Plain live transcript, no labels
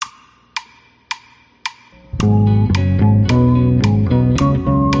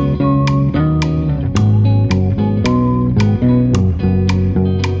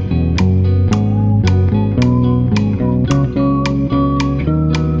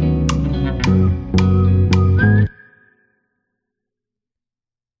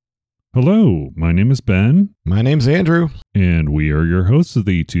Hello, my name is Ben, My name's Andrew. and we are your hosts of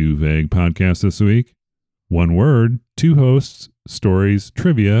the Too Vague podcast this week. One word, two hosts, stories,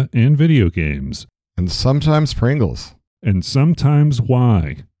 trivia, and video games. And sometimes Pringles. And sometimes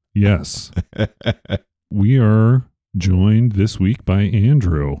why. Yes, we are joined this week by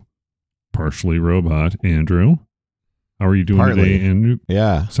Andrew, partially robot. Andrew, how are you doing Partly. today, Andrew?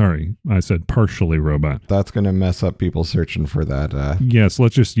 Yeah, Sorry, I said partially robot. that's going to mess up people searching for that Yes,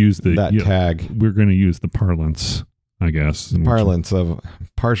 let's just use the tag. We're going to use the parlance, I guess. Parlance of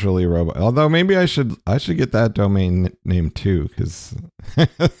partially robot. Although maybe I should get that domain name too, because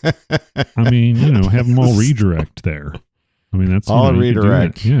I mean, have them all redirect there. I mean, that's All you could do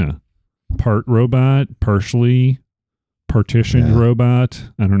redirect. that. Yeah. Part robot, partially partitioned Yeah. robot.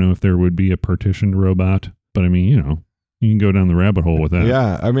 I don't know if there would be a partitioned robot, but I mean, you can go down the rabbit hole with that.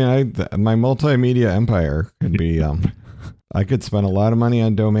 yeah, I mean, my multimedia empire could be. I could spend a lot of money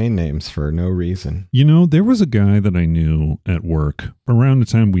on domain names for no reason. There was a guy that I knew at work around the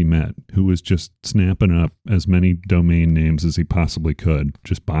time we met who was just snapping up as many domain names as he possibly could,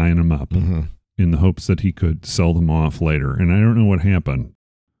 just buying them up Hmm. in the hopes that he could sell them off later. And I don't know what happened.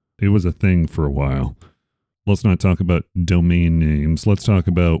 It was a thing for a while. Let's not talk about domain names. Let's talk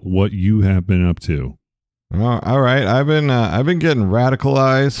about what you have been up to. Oh, all right. I've been getting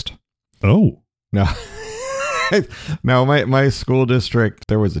radicalized. Oh, No. No, my school district,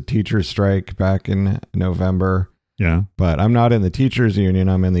 there was a teacher strike back in November, yeah. but I'm not in the teachers union.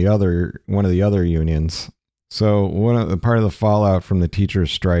 I'm in one of the other unions. So part of the fallout from the teacher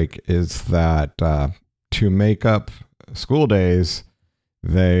strike is that to make up school days,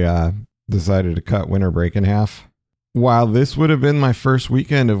 they decided to cut winter break in half. While this would have been my first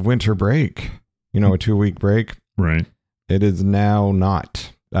weekend of winter break, a 2-week break, Right. it is now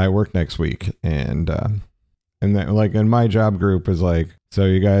not. I work next week, and then, like, in my job group is like, so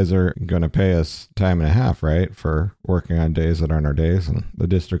you guys are going to pay us time and a half, right, for working on days that aren't our days? And the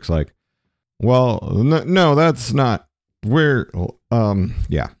district's like, well, no, that's not.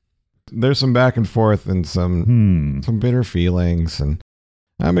 Yeah. There's some back and forth and some bitter feelings, and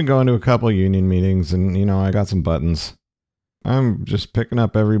I've been going to a couple union meetings, and I got some buttons. I'm just picking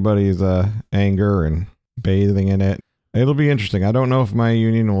up everybody's anger and bathing in it. It'll be interesting. I don't know if my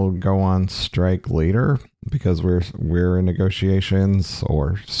union will go on strike later because we're in negotiations,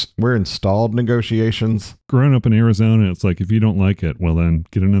 or we're installed negotiations. Growing up in Arizona, it's like if you don't like it, well then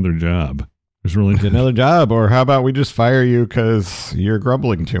get another job. There's really Get another job, or how about we just fire you because you're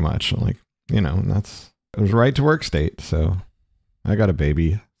grumbling too much? Like, that's it was right to work state. So I got a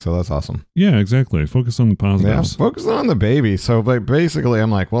baby, so that's awesome. Yeah, exactly. Focus on the Yeah, positives. focus on the baby. So like basically, I'm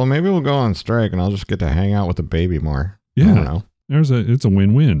like, well, maybe we'll go on strike, and I'll just get to hang out with the baby more. I don't Yeah. know. It's a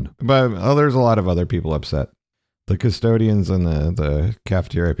win-win. But there's a lot of other people upset. The custodians and the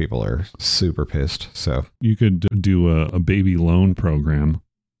cafeteria people are super pissed. So You could do a baby loan program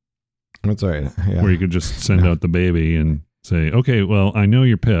that's all right. Yeah. where you could just send out the baby and say, okay, well, I know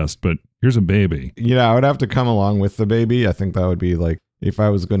you're pissed, but here's a baby. I would have to come along with the baby. I think that would be like, if I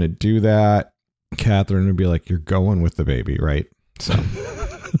was going to do that, Catherine would be like, you're going with the baby, right? So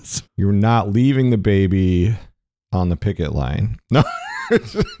you're not leaving the baby on the picket line. No.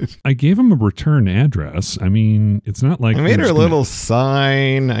 I gave him a return address. I mean, it's not like I made they're her a just gonna- little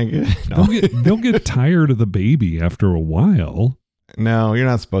sign. No. They'll get tired of the baby after a while. No, you're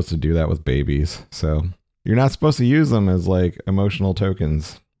not supposed to do that with babies. So you're not supposed to use them as like emotional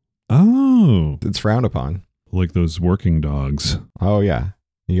tokens. Oh, It's frowned upon. like those working dogs, Oh, yeah.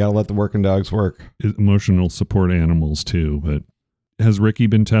 You got to let the working dogs work. emotional support animals too. But has Ricky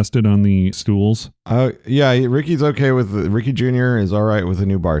been tested on the stools? Yeah, Ricky's okay with Ricky Jr. is all right with the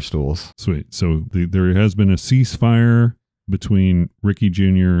new bar stools. Sweet. So there has been a ceasefire between Ricky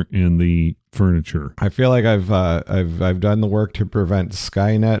Jr. and the furniture. I feel like I've done the work to prevent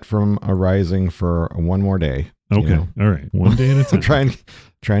Skynet from arising for one more day. Okay. All right. One day at a time.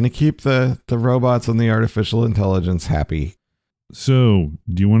 trying to keep the robots and the artificial intelligence happy. So,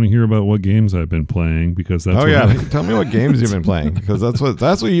 do you want to hear about what games I've been playing? Because that's Tell me what games you've been playing, because that's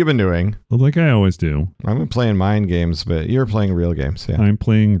what you've been doing. well, like I always do. I've been playing mind games, but you're playing real games. Yeah, I'm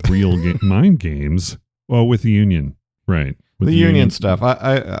playing real mind games. Well, with the Union, right? With the union stuff.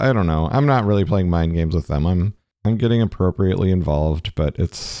 I don't know. I'm not really playing mind games with them. I'm getting appropriately involved, but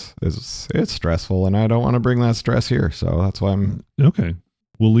it's stressful, and I don't want to bring that stress here. So that's why Okay.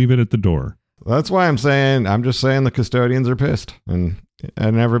 We'll leave it at the door. I'm just saying the custodians are pissed, and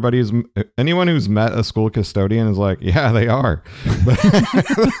anyone who's met a school custodian is like, yeah, they are.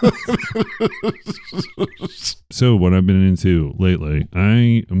 So what I've been into lately,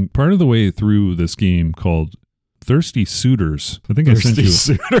 I am part of the way through this game called Thirsty Suitors. I think I sent Thirsty you.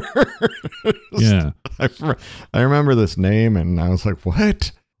 Suitors. Yeah. I remember this name, and I was like,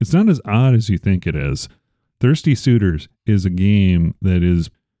 what? It's not as odd as you think it is. Thirsty Suitors is a game that is,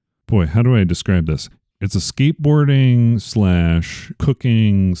 boy, how do I describe this? It's a skateboarding /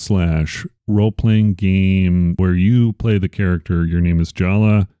 cooking / role-playing game where you play the character. Your name is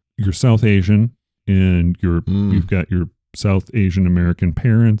Jala. You're South Asian, and you've got your South Asian American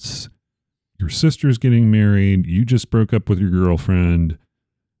parents. Your sister's getting married. You just broke up with your girlfriend,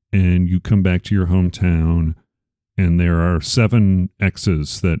 and you come back to your hometown, and there are 7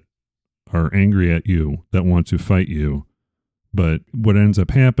 exes that are angry at you, that want to fight you. But what ends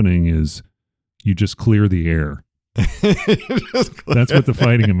up happening is you just clear the air. That's what the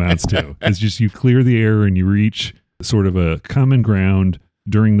fighting amounts to. It's just you clear the air and you reach sort of a common ground.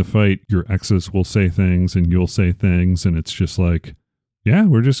 During the fight, your exes will say things and you'll say things, and it's just like, yeah,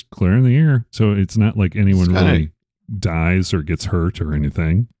 we're just clearing the air. So it's not like anyone really dies or gets hurt or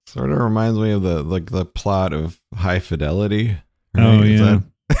anything. Sort of reminds me of the plot of High Fidelity. Right? Oh, yeah.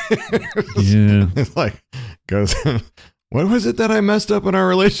 Yeah. It's like, goes, what was it that I messed up in our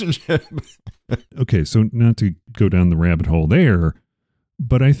relationship? Okay, so not to go down the rabbit hole there,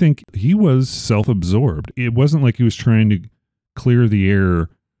 but I think he was self-absorbed. It wasn't like he was trying to clear the air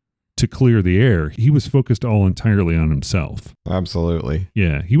to clear the air. He was focused all entirely on himself. Absolutely.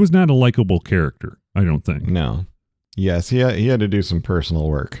 Yeah, he was not a likable character, I don't think. No. Yes, he had to do some personal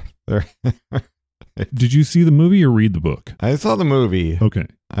work. Did you see the movie or read the book? I saw the movie. Okay.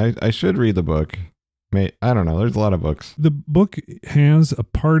 I should read the book. I don't know. There's a lot of books. The book has a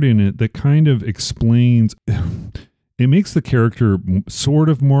part in it that kind of explains... It makes the character sort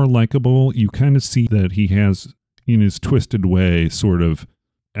of more likable. You kind of see that he has, in his twisted way, sort of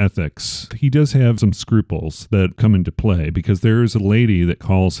ethics. He does have some scruples that come into play because there is a lady that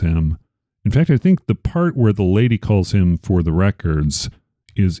calls him. In fact, I think the part where the lady calls him for the records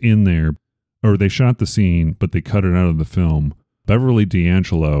is in there, or they shot the scene, but they cut it out of the film. Beverly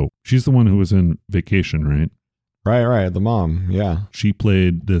D'Angelo, she's the one who was in Vacation, right? Right. The mom, yeah. She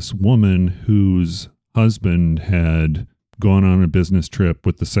played this woman whose husband had gone on a business trip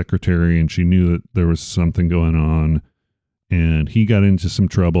with the secretary, and she knew that there was something going on. And he got into some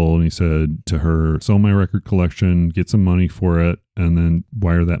trouble, and he said to her, sell my record collection, get some money for it, and then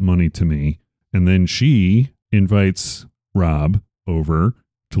wire that money to me. And then she invites Rob over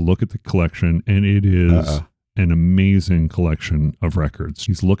to look at the collection, and it is an amazing collection of records.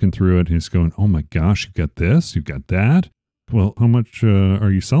 He's looking through it, and he's going, oh my gosh, you've got this, you've got that? Well, how much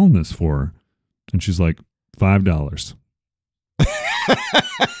are you selling this for? And she's like, $5.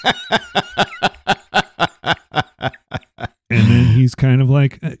 And then he's kind of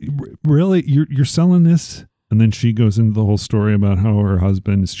like, really? You're selling this? And then she goes into the whole story about how her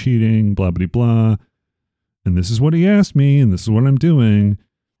husband is cheating, blah, blah, blah. And this is what he asked me, and this is what I'm doing.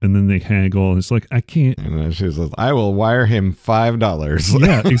 And then they haggle. And it's like, I can't. And then she says, I will wire him $5.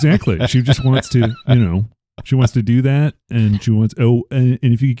 Yeah, exactly. She just wants to, she wants to do that. And she wants, and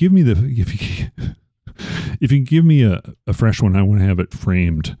if you could give me if you can give me a fresh one, I want to have it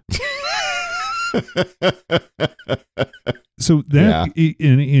framed. So that,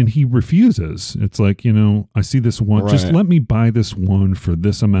 and he refuses. It's like, I see this one, just let me buy this one for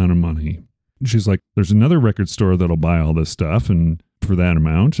this amount of money. She's like, there's another record store that'll buy all this stuff and for that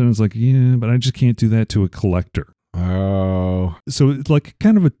amount. And it's like, yeah, but I just can't do that to a collector. Oh. So it's like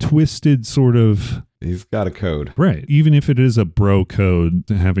kind of a twisted sort of... He's got a code. Right. Even if it is a bro code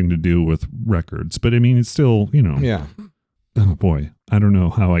having to do with records. But I mean, it's still, Yeah. Oh boy. I don't know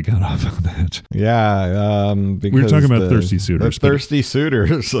how I got off on that. Yeah. Because we were talking about Thirsty Suitors. Thirsty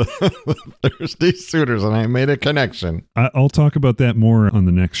Suitors. Thirsty Suitors. And I made a connection. I'll talk about that more on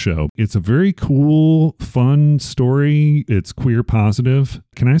the next show. It's a very cool, fun story. It's queer positive.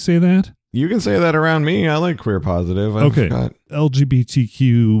 Can I say that? You can say that around me. I like queer positive.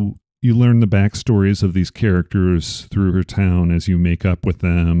 LGBTQ, you learn the backstories of these characters through her town as you make up with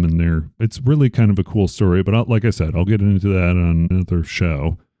them. And it's really kind of a cool story. But like I said, I'll get into that on another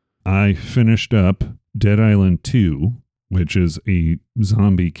show. I finished up Dead Island 2, which is a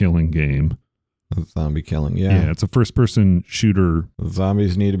zombie killing game. Zombie killing, yeah. Yeah, it's a first-person shooter. The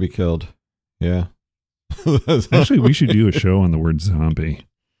zombies need to be killed. Yeah. Actually, we should do a show on the word zombie.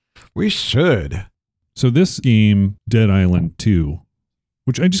 We should. So this game, Dead Island 2,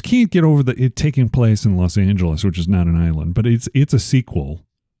 which I just can't get over it taking place in Los Angeles, which is not an island, but it's a sequel.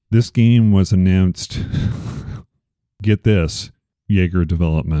 This game was announced, get this, Jaeger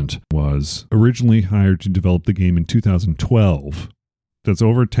Development was originally hired to develop the game in 2012. That's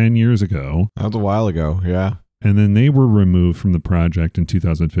over 10 years ago. That was a while ago, yeah. And then they were removed from the project in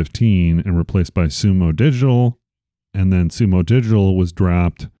 2015 and replaced by Sumo Digital. And then Sumo Digital was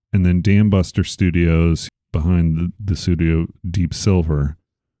dropped. And then Dambuster Studios, behind the studio Deep Silver,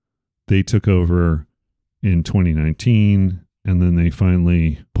 they took over in 2019. And then they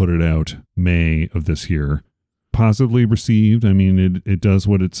finally put it out May of this year. Positively received. I mean, it does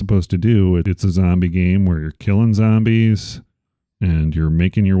what it's supposed to do. It's a zombie game where you're killing zombies and you're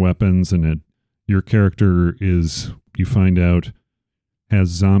making your weapons, and your character is, you find out, has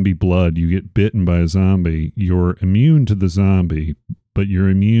zombie blood. You get bitten by a zombie. You're immune to the zombie, but you're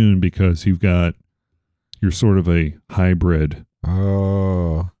immune because you're sort of a hybrid.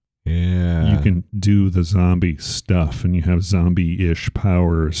 Oh, yeah. You can do the zombie stuff, and you have zombie-ish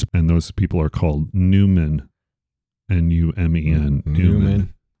powers, and those people are called Numen. Numen. Numen.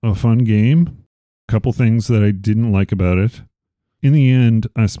 A fun game. Couple things that I didn't like about it. In the end,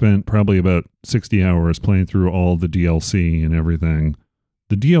 I spent probably about 60 hours playing through all the DLC and everything.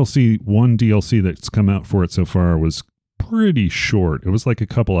 The one DLC that's come out for it so far was pretty short. It was like a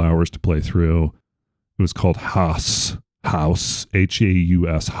couple hours to play through. It was called Haus. Haus.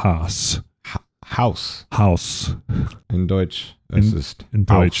 Haus. Haus. House. Haus. In Deutsch. Es ist In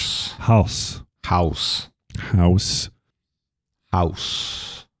Deutsch. Haus. House. House.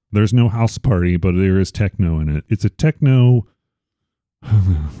 House. There's no house party, but there is techno in it. It's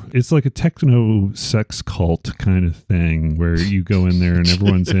like a techno sex cult kind of thing where you go in there and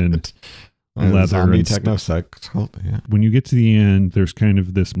everyone's in leather. Zombie and techno sex cult, yeah. When you get to the end, there's kind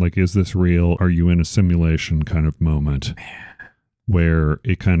of this, like, is this real? Are you in a simulation kind of moment where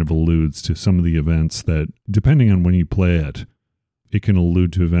it kind of alludes to some of the events that, depending on when you play it, it can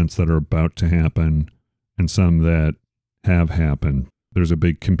allude to events that are about to happen and some that have happened. There's a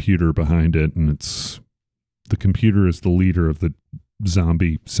big computer behind it, and the computer is the leader of the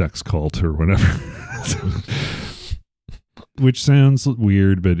zombie sex cult or whatever. Which sounds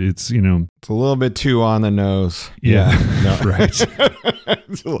weird, but it's, It's a little bit too on the nose. Yeah. No. Right.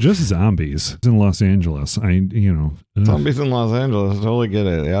 Just zombies in Los Angeles. Zombies in Los Angeles. Totally get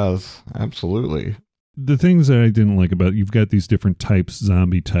it. Yes, absolutely. The things that I didn't like about, you've got these different types,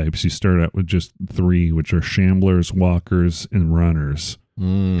 zombie types. You start out with just 3, which are shamblers, walkers, and runners.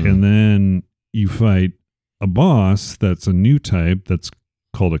 And then you fight a boss that's a new type that's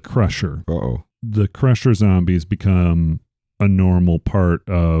called a crusher. Uh-oh. The crusher zombies become a normal part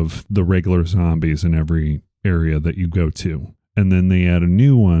of the regular zombies in every area that you go to. And then they add a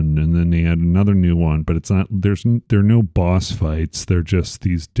new one, and then they add another new one, but it's not, there are no boss fights. They're just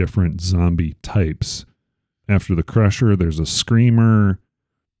these different zombie types. After the crusher, there's a screamer.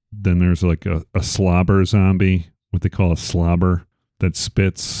 Then there's like a slobber zombie, what they call a slobber, that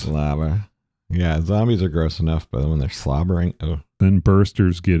spits. Slobber. Yeah, zombies are gross enough, but when they're slobbering, Then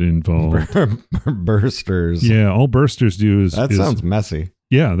bursters get involved. Bursters. Yeah, all bursters do is... Sounds messy.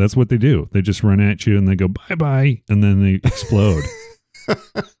 Yeah, that's what they do. They just run at you and they go, bye-bye, and then they explode.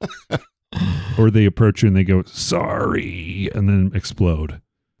 Or they approach you and they go, sorry, and then explode.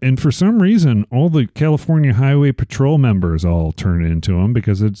 And for some reason, all the California Highway Patrol members all turn into them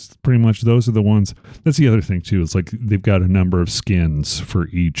because it's pretty much those are the ones. That's the other thing, too. It's like they've got a number of skins for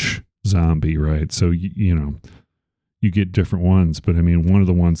each zombie, right? So, you get different ones. But, I mean, one of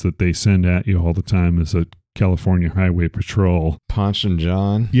the ones that they send at you all the time is a California Highway Patrol. Ponch and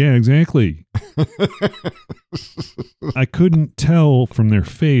John. Yeah, exactly. I couldn't tell from their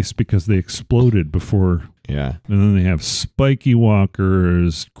face because they exploded before. Yeah. And then they have spiky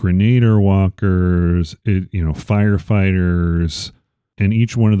walkers, grenader walkers, firefighters. And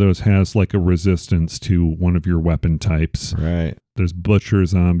each one of those has like a resistance to one of your weapon types. Right. There's butcher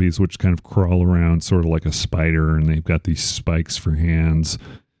zombies, which kind of crawl around sort of like a spider, and they've got these spikes for hands.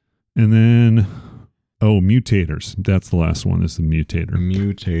 And then... mutators. That's the last one, is the mutator.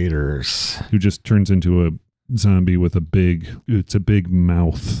 Mutators. Who just turns into a zombie with a big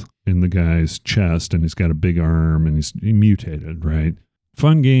mouth in the guy's chest, and he's got a big arm, and he's mutated, right?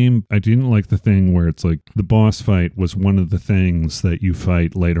 Fun game. I didn't like the thing where it's like the boss fight was one of the things that you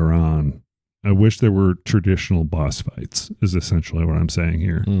fight later on. I wish there were traditional boss fights, is essentially what I'm saying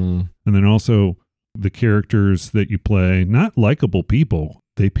here. And then also the characters that you play, not likable people.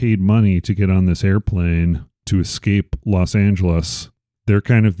 They paid money to get on this airplane to escape Los Angeles. They're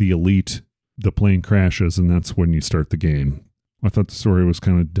kind of the elite. The plane crashes, and that's when you start the game. I thought the story was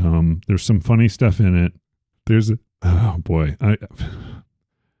kind of dumb. There's some funny stuff in it. Oh boy.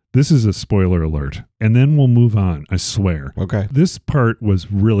 This is a spoiler alert. And then we'll move on, I swear. Okay. This part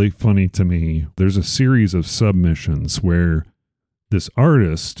was really funny to me. There's a series of submissions where this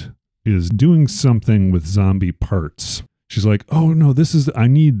artist is doing something with zombie parts. She's like, oh no, I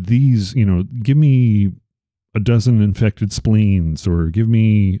need these, give me a dozen infected spleens, or give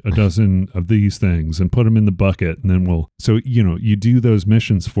me a dozen of these things and put them in the bucket. And then so, you do those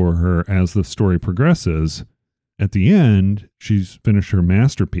missions for her as the story progresses. At the end, she's finished her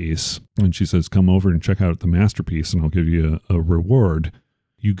masterpiece and she says, come over and check out the masterpiece and I'll give you a reward.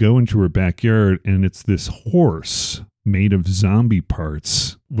 You go into her backyard and it's this horse made of zombie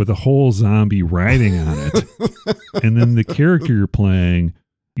parts with a whole zombie riding on it. And then the character you're playing,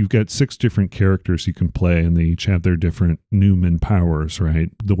 you've got 6 different characters you can play and they each have their different Newman powers, right?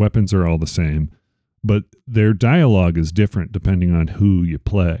 The weapons are all the same, but their dialogue is different depending on who you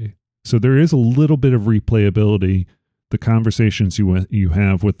play. So there is a little bit of replayability. The conversations you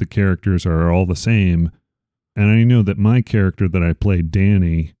have with the characters are all the same. And I know that my character that I played,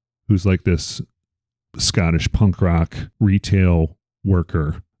 Danny, who's like this Scottish punk rock retail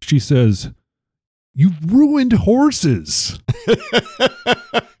worker, she says, "You've ruined horses."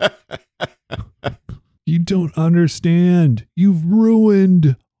 You don't understand. You've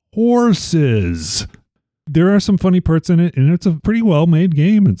ruined horses. There are some funny parts in it, and it's a pretty well-made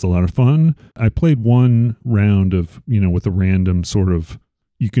game. It's a lot of fun. I played one round of, with a random sort of,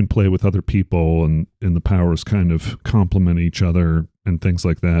 you can play with other people and the powers kind of complement each other and things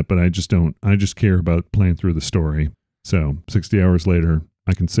like that. But I just care about playing through the story. So 60 hours later,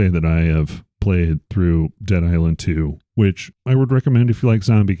 I can say that I have played through Dead Island 2, which I would recommend if you like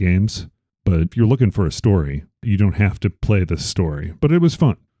zombie games. But if you're looking for a story, you don't have to play this story. But it was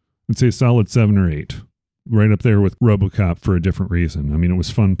fun. I'd say solid 7 or 8. Right up there with RoboCop for a different reason. I mean, it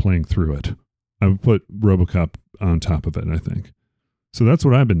was fun playing through it. I would put RoboCop on top of it, I think. So that's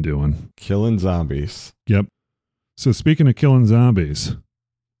what I've been doing. Killing zombies. Yep. So speaking of killing zombies,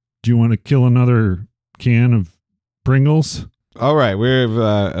 do you want to kill another can of Pringles? All right.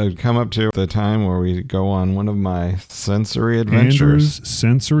 We've come up to the time where we go on one of my sensory adventures. Andrew's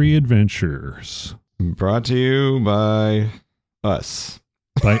Sensory Adventures. Brought to you by us.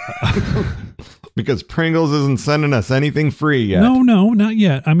 Because Pringles isn't sending us anything free yet. No, not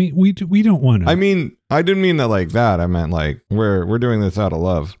yet. I mean, we don't want to. I mean, I didn't mean that like that. I meant like we're doing this out of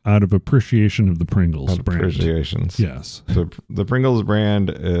love. Out of appreciation of the Pringles brand. Appreciations. Yes. The Pringles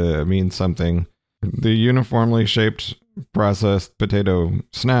brand means something. The uniformly shaped processed potato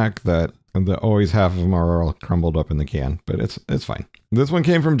snack that always half of them are all crumbled up in the can, but it's fine. This one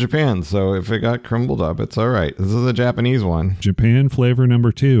came from Japan, so if it got crumbled up, it's all right. This is a Japanese one. Japan flavor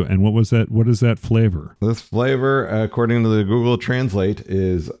number 2. And what was that? What is that flavor? This flavor, according to the Google Translate,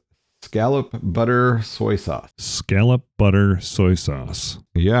 is scallop butter soy sauce. Scallop butter soy sauce.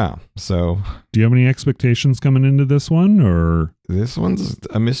 Yeah. So, do you have any expectations coming into this one, or this one's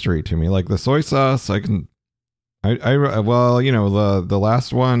a mystery to me? Like the soy sauce, the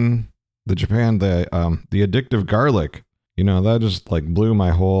last one, the Japan, the addictive garlic. That just like blew my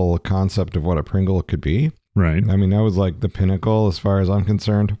whole concept of what a Pringle could be. Right. I mean, that was like the pinnacle as far as I'm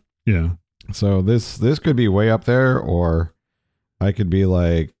concerned. Yeah. So this could be way up there, or I could be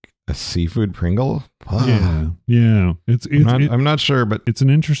like a seafood Pringle. Yeah. I'm not sure, but it's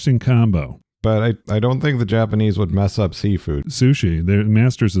an interesting combo. But I don't think the Japanese would mess up seafood. Sushi. They're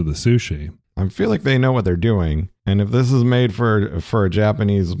masters of the sushi. I feel like they know what they're doing. And if this is made for a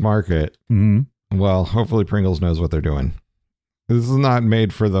Japanese market, well, hopefully Pringles knows what they're doing. This is not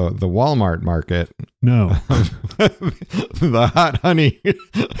made for the Walmart market. No. The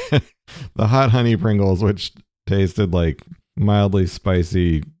hot honey Pringles, which tasted like mildly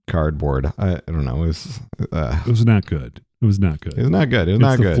spicy cardboard. I don't know. It was not good. It was not good. It was not good. It was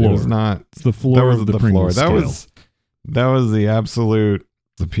not good. Floor. It was not. It's the floor. That was of the floor. Pringles That was the absolute.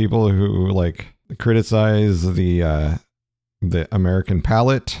 The people who like criticize the American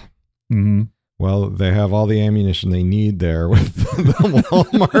palate. Mm-hmm. Well, they have all the ammunition they need there with the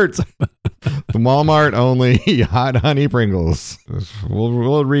Walmart only hot honey Pringles.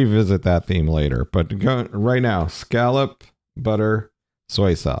 We'll revisit that theme later, but go right now. Scallop butter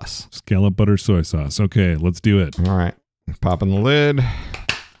soy sauce. Scallop butter soy sauce. Okay, let's do it. All right, popping the lid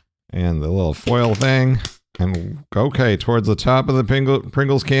and the little foil thing, and okay, towards the top of the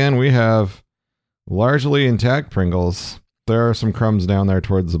Pringles can, we have largely intact Pringles. There are some crumbs down there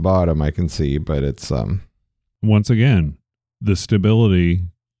towards the bottom, I can see, but it's once again, the stability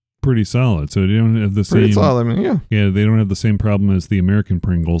pretty solid. So they don't have the pretty same solid. I mean, yeah, they don't have the same problem as the American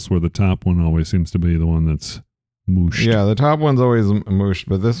Pringles, where the top one always seems to be the one that's mooshed. Yeah, the top one's always mooshed,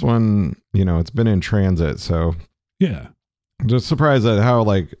 but this one, it's been in transit, so yeah. Just surprised at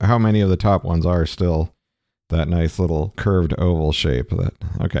how many of the top ones are still that nice little curved oval shape.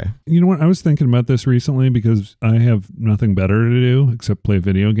 Okay. You know what? I was thinking about this recently because I have nothing better to do except play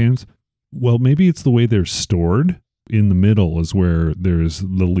video games. Well, maybe it's the way they're stored. in the middle is where there's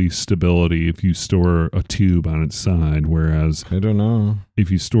the least stability if you store a tube on its side, whereas I don't know.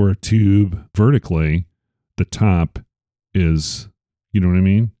 if you store a tube vertically, the top is, you know what I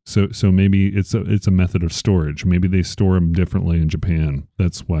mean? So maybe it's a method of storage. Maybe they store them differently in Japan.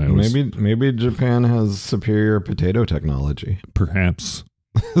 That's why Maybe Japan has superior potato technology. Perhaps.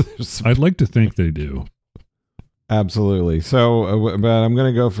 I'd like to think they do. Absolutely. So, but I'm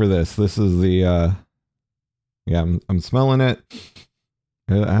going to go for this. This is the, I'm smelling it.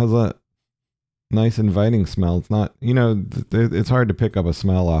 It has a nice inviting smell. It's not, it's hard to pick up a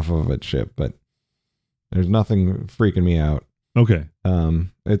smell off of a chip, but there's nothing freaking me out. Okay.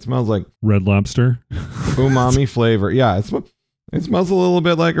 It smells like Red Lobster. umami flavor. Yeah. It smells a little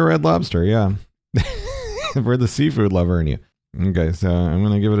bit like a Red Lobster. Yeah. For the seafood lover in you. Okay. So I'm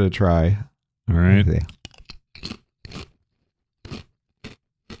going to give it a try. All right. Okay.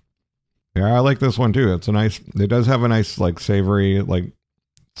 Yeah, I like this one too. It does have a nice, like, savory, like,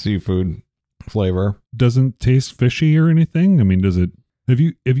 seafood flavor. Doesn't taste fishy or anything? I mean, does it,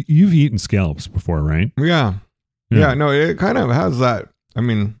 you've eaten scallops before, right? Yeah. Yeah, no, it kind of has that. I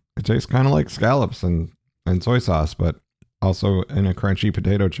mean, it tastes kind of like scallops and soy sauce, but also in a crunchy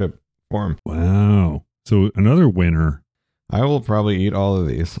potato chip form. Wow. So another winner. I will probably eat all of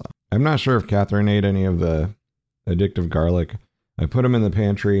these. I'm not sure if Catherine ate any of the addictive garlic. I put them in the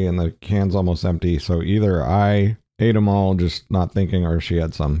pantry and the can's almost empty. So either I ate them all just not thinking, or she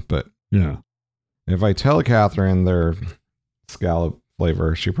had some. But yeah, if I tell Catherine they're scallop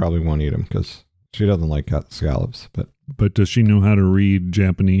flavor, she probably won't eat them because she doesn't like scallops. But does she know how to read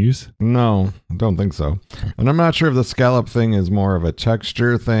Japanese? No, I don't think so. And I'm not sure if the scallop thing is more of a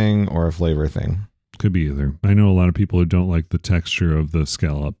texture thing or a flavor thing. Could be either. I know a lot of people who don't like the texture of the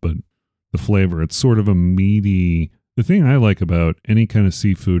scallop, but the flavor, it's sort of a meaty. The thing I like about any kind of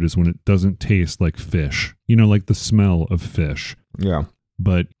seafood is when it doesn't taste like fish, like the smell of fish. Yeah.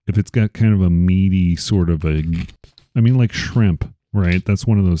 But if it's got kind of a meaty sort of like shrimp, right? That's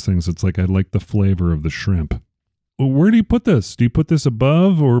one of those things. It's like, I like the flavor of the shrimp. Well, where do you put this? Do you put this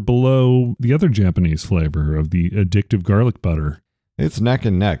above or below the other Japanese flavor of the addictive garlic butter? It's neck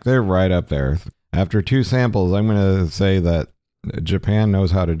and neck. They're right up there. After 2 samples, I'm going to say that Japan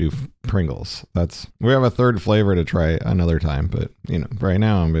knows how to do Pringles. We have a third flavor to try another time, but right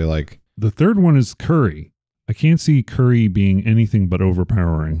now I'm be like, the third one is curry. I can't see curry being anything but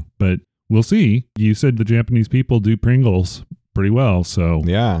overpowering, but we'll see. You said the Japanese people do Pringles pretty well, so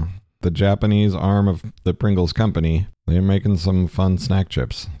yeah, the Japanese arm of the Pringles company, they're making some fun snack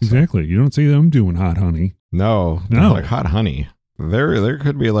chips. Exactly. You don't see them doing hot honey. No, like hot honey. There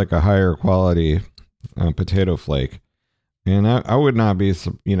could be like a higher quality potato flake. And I would not be,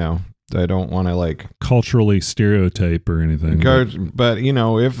 I don't want to like culturally stereotype or anything. But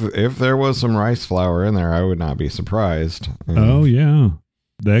if there was some rice flour in there, I would not be surprised. Oh yeah,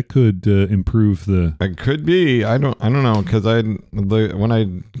 that could improve the. It could be. I don't know, because when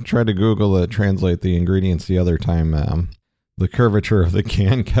I tried to Google it, translate the ingredients the other time, the curvature of the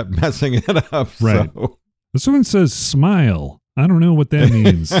can kept messing it up. Right. So. This one says smile. I don't know what that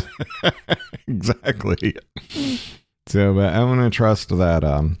means. Exactly. So, but I'm going to trust that,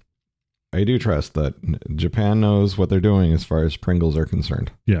 I do trust that Japan knows what they're doing as far as Pringles are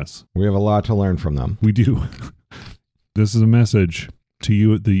concerned. Yes. We have a lot to learn from them. We do. This is a message to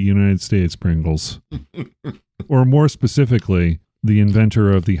you at the United States Pringles. Or more specifically, the inventor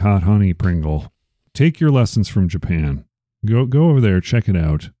of the hot honey Pringle. Take your lessons from Japan. Go over there, check it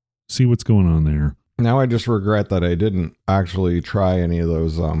out. See what's going on there. Now I just regret that I didn't actually try any of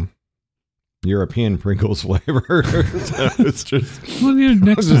those, European Pringles flavor. It's just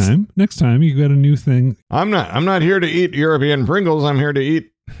next time you got a new thing. I'm not here to eat European Pringles. I'm here to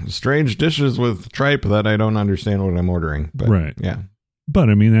eat strange dishes with tripe that I don't understand what I'm ordering. But, right. Yeah. But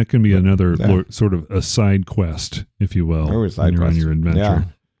I mean, that can be another sort of a side quest, if you will, or a side when you're quest. on your adventure.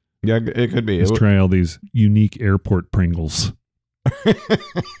 Yeah, it could be. Just try all these unique airport Pringles.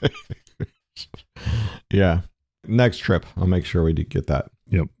 Yeah. Next trip, I'll make sure we get that.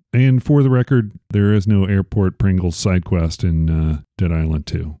 Yep. And for the record, there is no airport Pringles side quest in Dead Island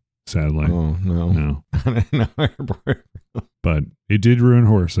 2, sadly. Oh, no. No airport. But it did ruin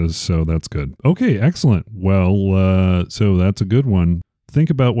horses, so that's good. Okay, excellent. Well, so that's a good one. Think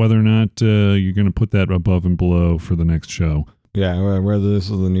about whether or not you're going to put that above and below for the next show. Yeah, whether this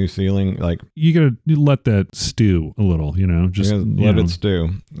is the new ceiling, like you gotta let that stew a little, just let it stew.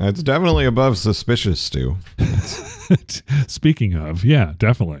 It's definitely above suspicious stew. Speaking of, yeah,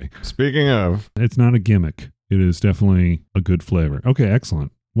 definitely. Speaking of, it's not a gimmick. It is definitely a good flavor. Okay,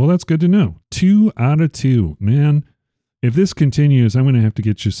 excellent. Well, that's good to know. 2 out of 2, man. If this continues, I'm going to have to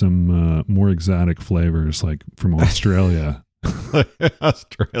get you some more exotic flavors, like from Australia.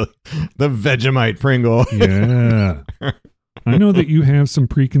 Australia, the Vegemite Pringle. Yeah. I know that you have some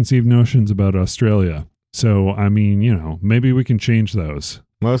preconceived notions about Australia. So, I mean, maybe we can change those.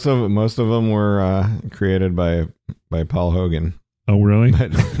 Most of them were created by Paul Hogan. Oh, really?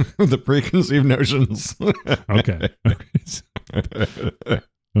 The preconceived notions. Okay.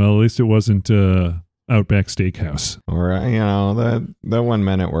 Well, at least it wasn't Outback Steakhouse. Or, that one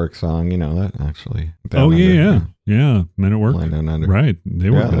Men at Work song, that actually. Yeah. Men at Work. Right. They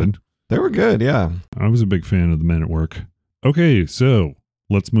were good. They were good, yeah. I was a big fan of the Men at Work. Okay, so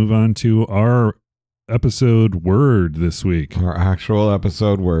let's move on to our episode word this week. Our actual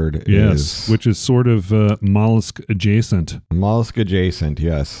episode word is... which is sort of mollusk adjacent. Mollusk adjacent,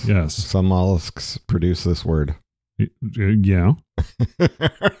 yes. Yes. Some mollusks produce this word. Yeah.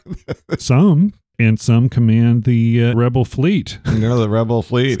 Some. And some command the Rebel fleet. The Rebel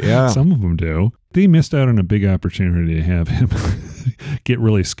fleet, yeah. Some of them do. They missed out on a big opportunity to have him get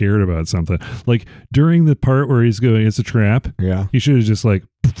really scared about something. Like during the part where he's going, it's a trap. Yeah. He should have just like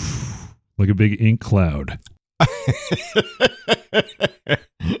a big ink cloud.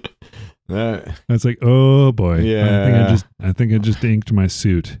 It's like, oh boy. Yeah. I think I just inked my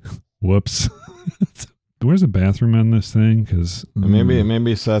suit. Whoops. Where's the bathroom on this thing? Because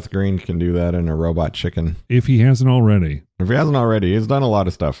maybe Seth Green can do that in a Robot Chicken. If he hasn't already. If he hasn't already, he's done a lot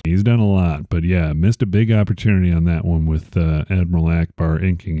of stuff. He's done a lot, but yeah, missed a big opportunity on that one with Admiral Akbar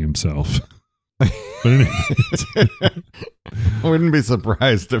inking himself. But anyway, I wouldn't be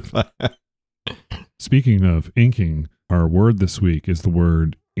surprised if Speaking of inking, our word this week is the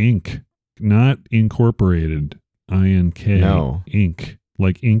word ink, not incorporated. I-N-K. No. Ink.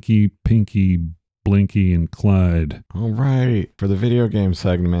 Like Inky, Pinky, Blinky, and Clyde. All right. For the video game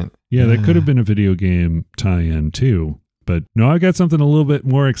segment. Yeah, that could have been a video game tie-in too. But no, I got something a little bit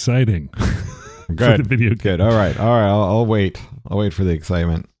more exciting. Good. For the video game. Good. All right. I'll wait. I'll wait for the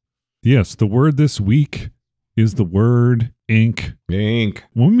excitement. Yes, the word this week is the word ink. Ink.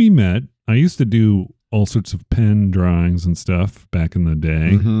 When we met, I used to do all sorts of pen drawings and stuff back in the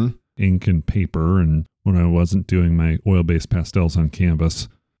day. Mm-hmm. Ink and paper, and when I wasn't doing my oil-based pastels on canvas.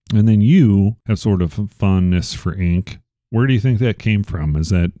 And then you have sort of a fondness for ink. Where do you think that came from? Is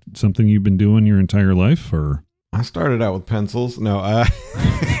that something you've been doing your entire life, or? I started out with pencils. No, I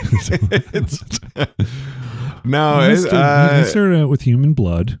started out with human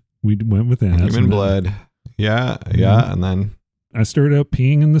blood. We went with that. Human blood. Yeah. And then I started out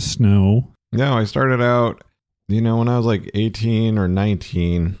peeing in the snow. No, I started out, when I was like 18 or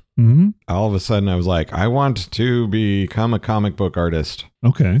 19. Mm-hmm. All of a sudden I was like, I want to become a comic book artist.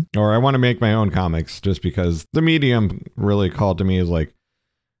 Okay. Or I want to make my own comics, just because the medium really called to me as like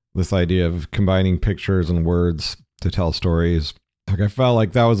this idea of combining pictures and words to tell stories. Like I felt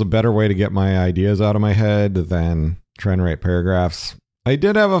like that was a better way to get my ideas out of my head than trying to write paragraphs. I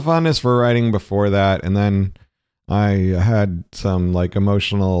did have a fondness for writing before that, and then I had some like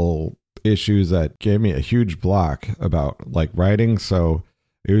emotional issues that gave me a huge block about like writing, so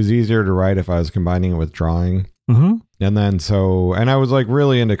it was easier to write if I was combining it with drawing. Uh-huh. And then and I was like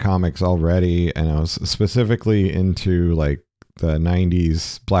really into comics already, and I was specifically into like the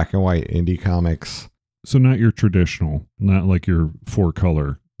 90s black and white indie comics. So not your traditional, not like your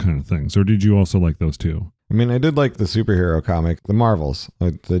 4-color kind of things. Or did you also like those too? I mean, I did like the superhero comic, the Marvels,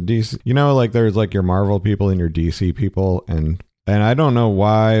 like the DC, like there's like your Marvel people and your DC people. And I don't know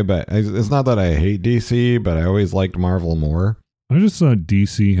why, but it's not that I hate DC, but I always liked Marvel more. I just thought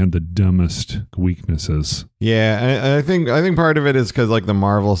DC had the dumbest weaknesses. Yeah, I think part of it is because like the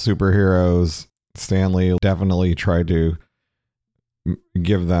Marvel superheroes, Stan Lee definitely tried to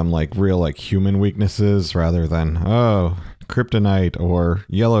give them like real like human weaknesses rather than kryptonite or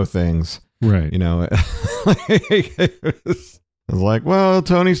yellow things. Right. It was like, well,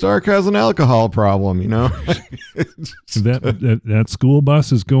 Tony Stark has an alcohol problem, that school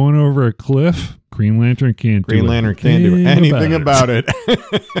bus is going over a cliff. Green Lantern can't do anything about it.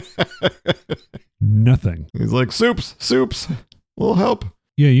 Nothing. He's like, soups will help.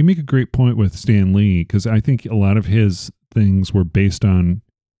 Yeah, you make a great point with Stan Lee, because I think a lot of his things were based on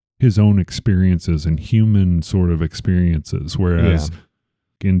his own experiences and human sort of experiences, whereas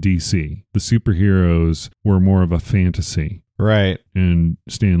in DC, the superheroes were more of a fantasy. Right. And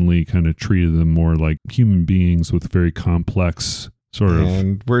Stan Lee kind of treated them more like human beings with very complex sort of.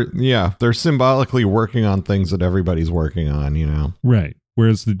 And they're symbolically working on things that everybody's working on, Right.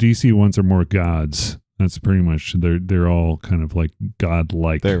 Whereas the DC ones are more gods. That's pretty much, they're all kind of like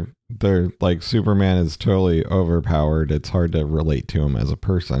godlike. They're like Superman is totally overpowered. It's hard to relate to him as a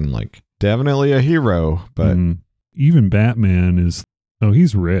person. Like definitely a hero, but even Batman is, oh,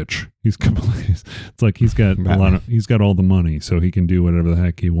 he's rich. He's completely, it's like he's got he's got all the money, so he can do whatever the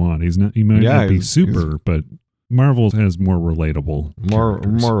heck he wants. He might not be super, but Marvel has more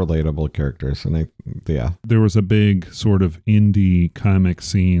relatable characters. And there was a big sort of indie comic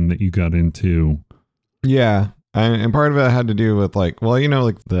scene that you got into. Yeah. And part of it had to do with like, well,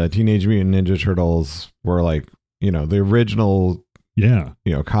 like the Teenage Mutant Ninja Turtles were like, the original,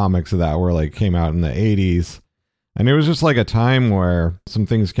 comics of that were like came out in the 80s. And it was just like a time where some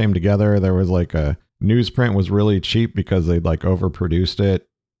things came together. There was like a newsprint was really cheap because they'd like overproduced it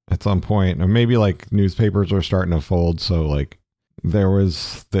at some point. Or maybe like newspapers were starting to fold. So like there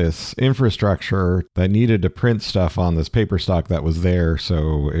was this infrastructure that needed to print stuff on this paper stock that was there.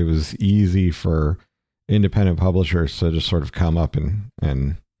 So it was easy for independent publishers to just sort of come up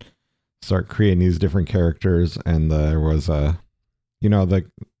and start creating these different characters. And there was a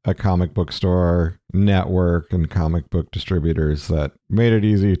comic book store network and comic book distributors that made it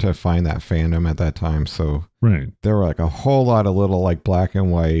easy to find that fandom at that time. So there were like a whole lot of little like black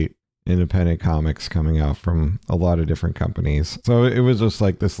and white independent comics coming out from a lot of different companies. So it was just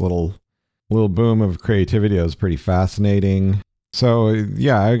like this little boom of creativity. It was pretty fascinating. So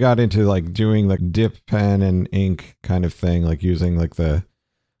yeah, I got into like doing like dip pen and ink kind of thing, like using like the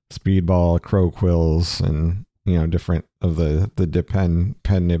Speedball crow quills and different of the dip pen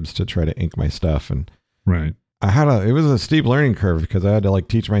nibs to try to ink my stuff. And it was a steep learning curve because I had to like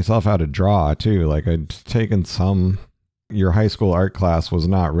teach myself how to draw too. Like I'd taken your high school art class was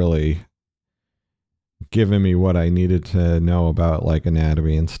not really giving me what I needed to know about like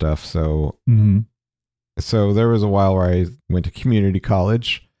anatomy and stuff. So so there was a while where I went to community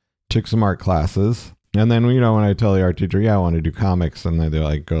college, took some art classes, and then when I tell the art teacher, I want to do comics, and then they're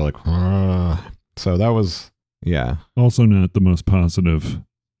like, go like, so that was. Yeah. Also not the most positive.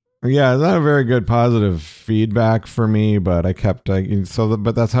 Yeah, not a very good positive feedback for me, but I kept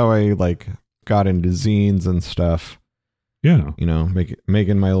but that's how I like got into zines and stuff. Yeah.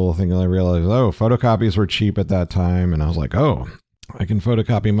 Making my little thing, and I realized, photocopies were cheap at that time, and I was like, I can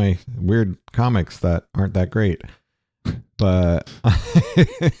photocopy my weird comics that aren't that great. But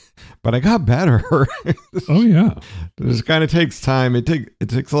but I got better. Oh yeah. It just kind of takes time. It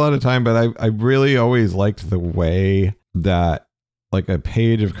takes a lot of time, but I really always liked the way that like a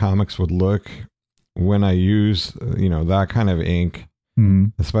page of comics would look when I use that kind of ink,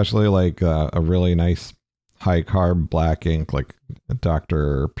 especially like a really nice high carb black ink like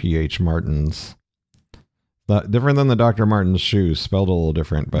Dr. P.H. Martin's. Different than the Dr. Martin's shoes, spelled a little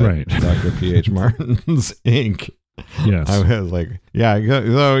different, but Dr. P.H. Martin's ink. Yes. I was like,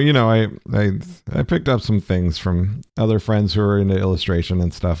 so, I picked up some things from other friends who are into illustration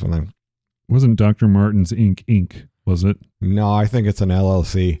and stuff. And wasn't Dr. Martin's ink, was it? No, I think it's an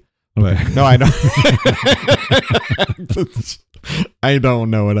LLC. Okay. But, no, I don't. I don't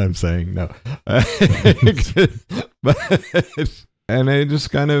know what I'm saying. No. And I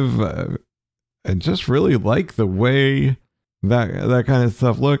just kind of, I just really like the way that kind of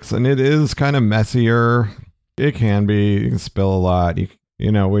stuff looks. And it is kind of messier. It can be. You can spill a lot,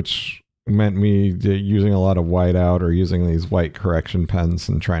 which meant me using a lot of whiteout or using these white correction pens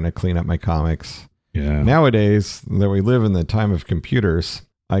and trying to clean up my comics. Yeah. Nowadays that we live in the time of computers,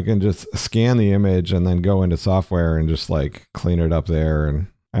 I can just scan the image and then go into software and just like clean it up there.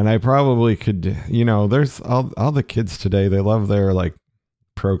 And I probably could, there's all the kids today, they love their like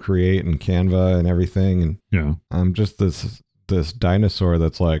Procreate and Canva and everything. And yeah, I'm just this dinosaur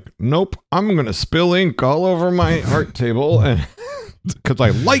that's like, nope, I'm going to spill ink all over my art table and because I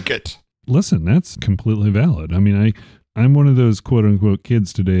like it. Listen, that's completely valid. I mean, I'm one of those quote unquote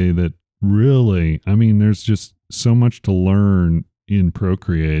kids today that really, there's just so much to learn in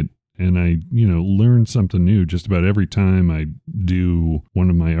Procreate. And I, learn something new just about every time I do one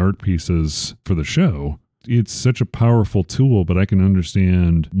of my art pieces for the show. It's such a powerful tool, but I can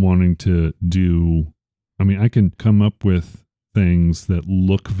understand wanting to do, I can come up with things that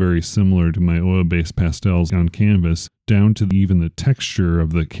look very similar to my oil-based pastels on canvas, down to even the texture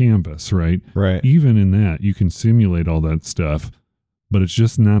of the canvas, right? Right. Even in that, you can simulate all that stuff, but it's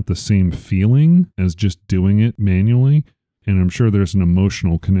just not the same feeling as just doing it manually. And I'm sure there's an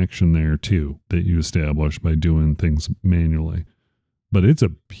emotional connection there too that you establish by doing things manually. But it's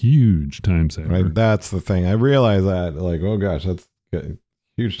a huge time saver. Right. That's the thing. I realize that, like, oh gosh, that's a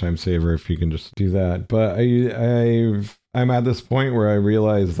huge time saver if you can just do that. But I'm at this point where I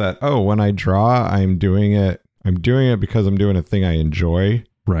realize that, when I draw, I'm doing it because I'm doing a thing I enjoy.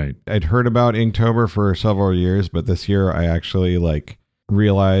 Right. I'd heard about Inktober for several years, but this year I actually like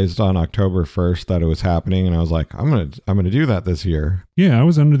realized on October 1st that it was happening, and I was like, I'm gonna do that this year. Yeah, I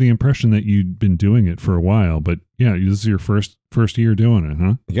was under the impression that you'd been doing it for a while, but yeah, this is your first year doing it,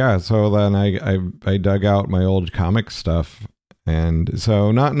 huh? Yeah, so then I dug out my old comic stuff, and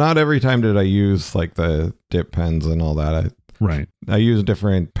so not every time did I use like the dip pens and all that. Right. I used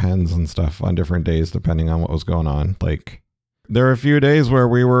different pens and stuff on different days depending on what was going on. Like there were a few days where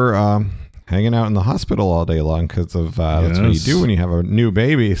we were hanging out in the hospital all day long because of that's what you do when you have a new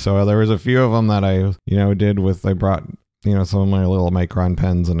baby. So there was a few of them that I did with. I brought some of my little Micron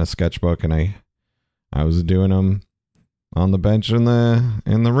pens and a sketchbook, and I was doing them on the bench in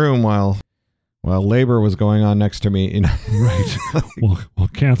the room while labor was going on next to me. Right. While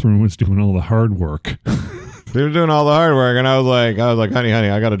Catherine was doing all the hard work. They were doing all the hard work, and I was like, honey,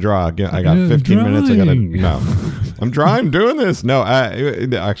 I got to draw. I got 15 minutes. I'm drawing, doing this. No,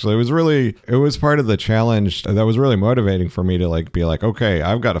 actually, it was part of the challenge that was really motivating for me to like be like, okay,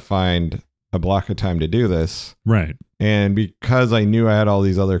 I've got to find a block of time to do this. Right. And because I knew I had all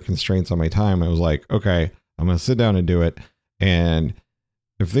these other constraints on my time, I was like, okay, I'm going to sit down and do it. And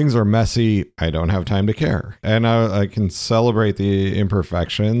if things are messy, I don't have time to care. And I can celebrate the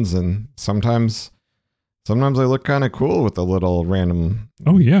imperfections, and sometimes I look kind of cool with the little random,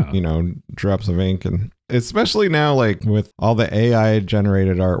 drops of ink. And especially now, like with all the AI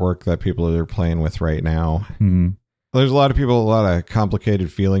generated artwork that people are playing with right now, there's a lot of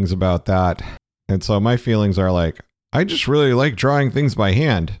complicated feelings about that. And so my feelings are like, I just really like drawing things by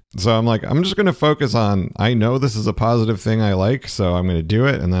hand. So I'm like, I'm just going to focus on, I know this is a positive thing I like, so I'm going to do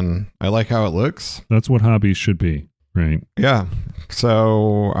it. And then I like how it looks. That's what hobbies should be. Right. Yeah.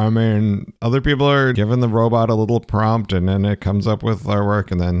 So, I mean, other people are giving the robot a little prompt, and then it comes up with our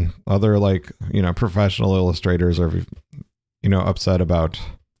work. And then other professional illustrators are, upset about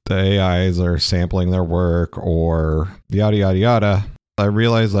the AIs are sampling their work or yada, yada, yada. I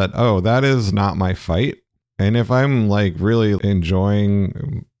realized that, that is not my fight. And if I'm like really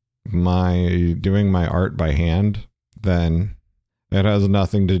enjoying doing my art by hand, then it has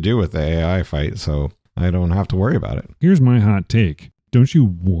nothing to do with the AI fight. So I don't have to worry about it. Here's my hot take. Don't you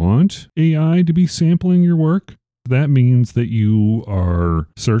want AI to be sampling your work? That means that you are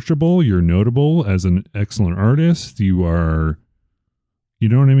searchable, you're notable as an excellent artist, you are, you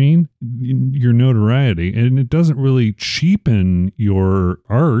know what I mean? Your notoriety. And it doesn't really cheapen your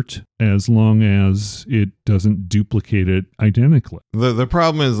art as long as it doesn't duplicate it identically. The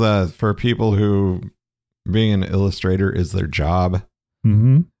problem is that for people who being an illustrator is their job,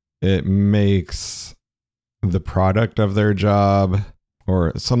 it makes the product of their job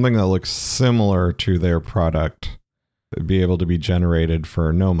or something that looks similar to their product be able to be generated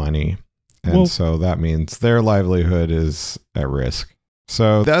for no money. And so that means their livelihood is at risk.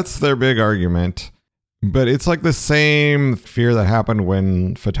 So that's their big argument. But it's like the same fear that happened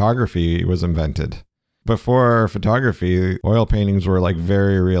when photography was invented. Before photography, oil paintings were like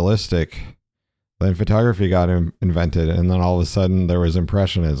very realistic. Then photography got invented, and then all of a sudden there was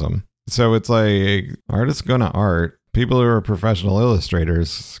Impressionism. So it's like artists gonna art. People who are professional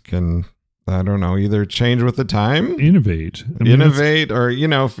illustrators can, I don't know, either change with the time, innovate,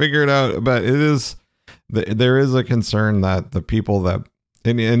 or, figure it out. But there is a concern that the people that,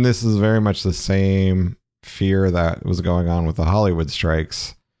 and this is very much the same fear that was going on with the Hollywood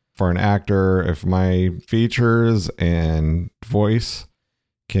strikes. For an actor, if my features and voice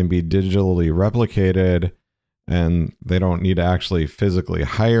can be digitally replicated and they don't need to actually physically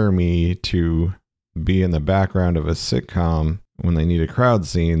hire me to be in the background of a sitcom when they need a crowd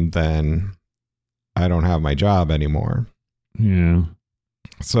scene, then I don't have my job anymore. Yeah.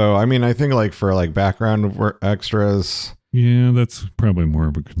 So, I mean, I think like for like background extras, yeah, that's probably more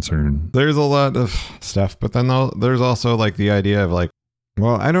of a concern. There's a lot of stuff, but then there's also like the idea of like,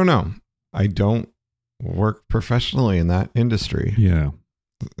 well, I don't know. I don't work professionally in that industry. Yeah.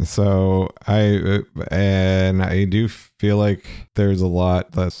 So I do feel like there's a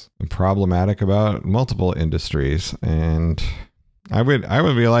lot that's problematic about multiple industries, and I would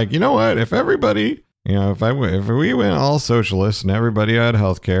be like, you know what? If everybody, if we went all socialist and everybody had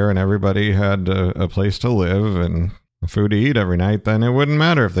healthcare and everybody had a place to live and food to eat every night, then it wouldn't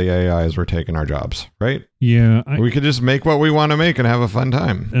matter if the AIs were taking our jobs, right? Yeah. We could just make what we want to make and have a fun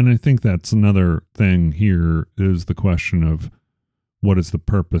time. And I think that's another thing here is the question of what is the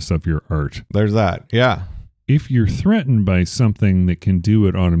purpose of your art? There's that. Yeah. If you're threatened by something that can do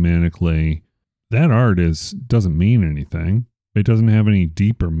it automatically, that art doesn't mean anything. It doesn't have any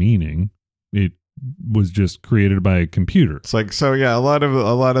deeper meaning. It was just created by a computer. It's like, so yeah, a lot of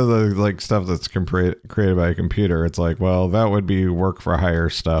the like stuff that's created by a computer, it's like, well, that would be work for hire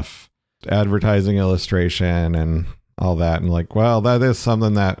stuff, advertising, illustration, and all that. And like, well, that is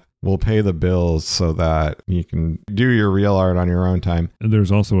something that will pay the bills so that you can do your real art on your own time.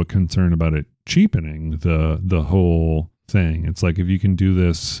 There's also a concern about it cheapening the whole thing. It's like if you can do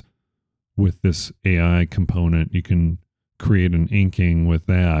this with this AI component, you can create an inking with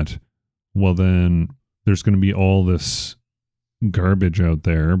that. Well, then there's going to be all this garbage out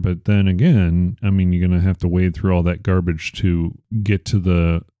there. But then again, I mean, you're going to have to wade through all that garbage to get to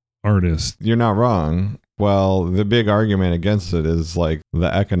the artist. You're not wrong. Well, the big argument against it is like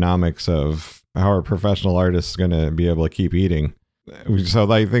the economics of how a professional artist is going to be able to keep eating.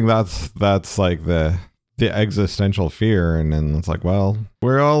 So I think that's like the existential fear. And then it's like, well,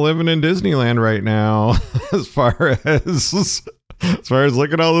 we're all living in Disneyland right now as far as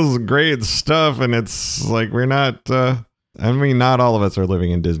look at all this great stuff. And it's like, we're not, I mean, not all of us are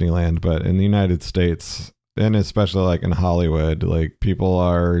living in Disneyland, but in the United States, and especially like in Hollywood, like people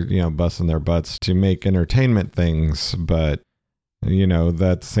are, you know, busting their butts to make entertainment things. But, you know,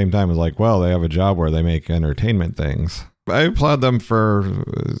 that at the same time is like, well, they have a job where they make entertainment things. I applaud them for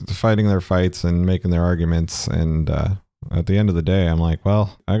fighting their fights and making their arguments. And at the end of the day, I'm like,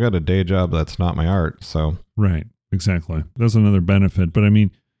 well, I got a day job that's not my art. So Right. Exactly. That's another benefit. But I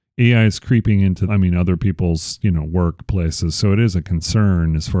mean, AI is creeping into, other people's, workplaces. So it is a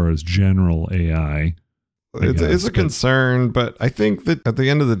concern as far as general AI. It's a concern, but I think that at the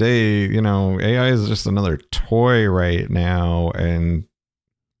end of the day, AI is just another toy right now, and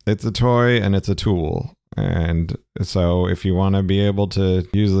it's a toy and it's a tool. And so if you want to be able to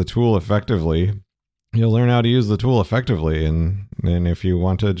use the tool effectively, you'll learn how to use the tool effectively. And if you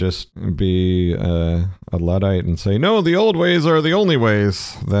want to just be a Luddite and say, no, the old ways are the only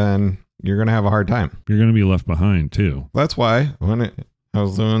ways, then you're going to have a hard time. You're going to be left behind too. That's why when I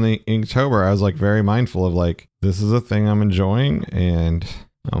was doing the Inktober, I was like very mindful of like, this is a thing I'm enjoying and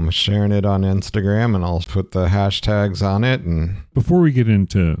I'm sharing it on Instagram, and I'll put the hashtags on it. And before we get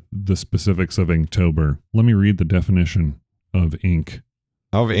into the specifics of Inktober, let me read the definition of ink.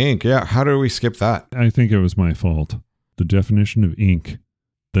 Of ink, yeah. How do we skip that? I think it was my fault. The definition of ink,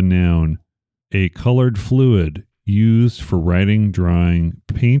 the noun, a colored fluid used for writing, drawing,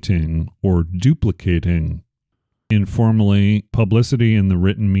 painting, or duplicating. Informally, publicity in the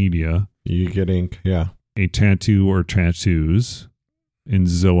written media. You get ink, yeah. A tattoo or tattoos. In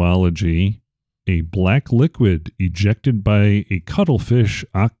zoology, a black liquid ejected by a cuttlefish,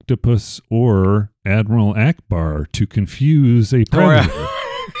 octopus, or Admiral Akbar to confuse a predator.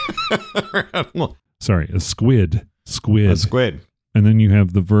 Sorry, a squid. A squid. And then you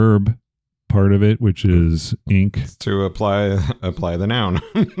have the verb part of it, which is ink. To apply the noun.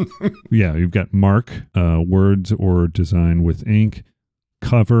 Yeah, you've got mark, words or design with ink,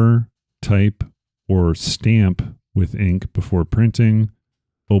 cover, type, or stamp with ink before printing,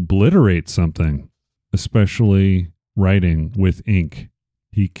 obliterate something, especially writing with ink.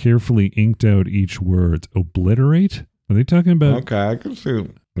 He carefully inked out each word. Obliterate? Are they talking about? Okay, I can see.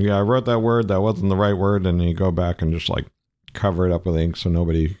 Yeah, I wrote that word that wasn't the right word, and then you go back and just like cover it up with ink so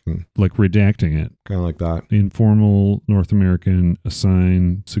nobody can. Like redacting it. Kind of like that. Informal North American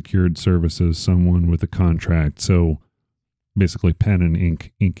assign secured services, someone with a contract. So basically pen and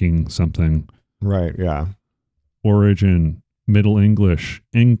ink, inking something. Right, yeah. Origin, Middle English,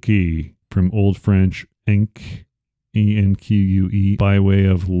 enquy, from Old French, enque, E-N-Q-U-E, by way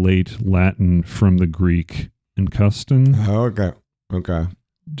of late Latin from the Greek, encuston. Okay.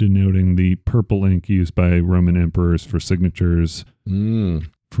 Denoting the purple ink used by Roman emperors for signatures.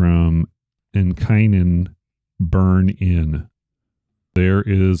 From enkynon, burn in. There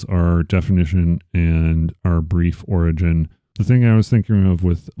is our definition and our brief origin. The thing I was thinking of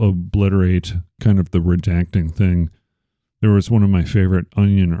with obliterate, kind of the redacting thing, there was one of my favorite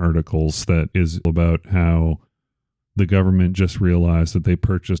Onion articles that is about how the government just realized that they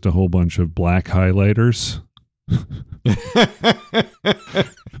purchased a whole bunch of black highlighters.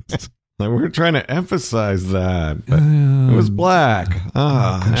 We're trying to emphasize that, but it was black.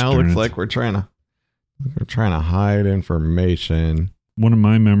 Now it looks like we're trying to hide information. One of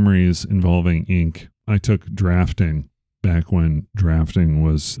my memories involving ink, I took drafting back when drafting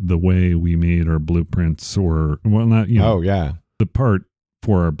was the way we made our blueprints, or the part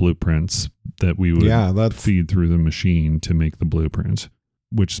for our blueprints that we would feed through the machine to make the blueprint,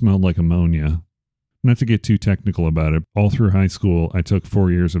 which smelled like ammonia. Not to get too technical about it, all through high school, I took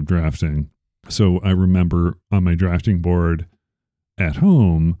 4 years of drafting. So I remember on my drafting board at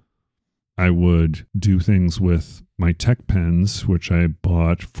home, I would do things with my tech pens, which I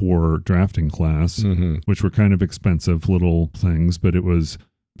bought for drafting class, which were kind of expensive little things, but it was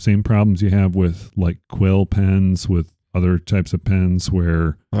same problems you have with like quill pens with other types of pens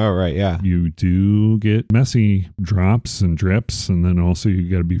where Oh, right. Yeah. you do get messy drops and drips. And then also you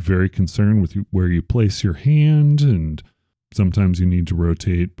got to be very concerned with where you place your hand. And sometimes you need to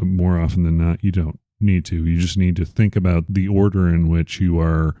rotate, but more often than not, you don't need to. You just need to think about the order in which you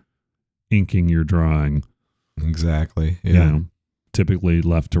are inking your drawing. Exactly. Yeah. You know, typically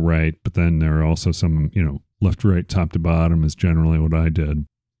left to right, but then there are also some, left to right, top to bottom is generally what I did.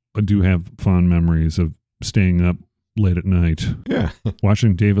 I do have fond memories of staying up late at night, Yeah.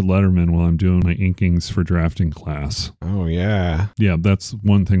 watching David Letterman while I'm doing my inkings for drafting class. Oh, yeah. Yeah, that's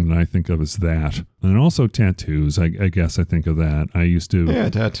one thing that I think of as that. And also tattoos, I guess I think of that. I used to Yeah.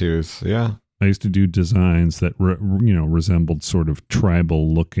 Tattoos. Yeah. I used to do designs that resembled sort of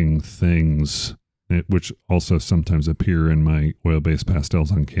tribal looking things, which also sometimes appear in my oil-based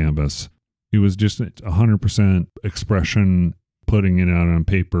pastels on canvas. It was just 100% expression, putting it out on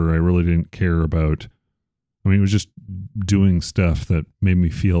paper. I really didn't care about, it was just doing stuff that made me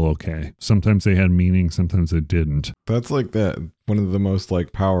feel okay. Sometimes they had meaning, sometimes they didn't. That's like that. One of the most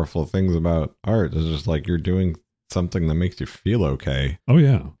like powerful things about art is just like you're doing something that makes you feel okay. Oh,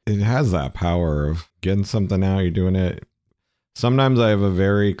 yeah. It has that power of getting something out. You're doing it. Sometimes I have a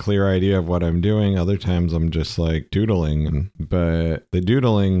very clear idea of what I'm doing. Other times I'm just like doodling, but the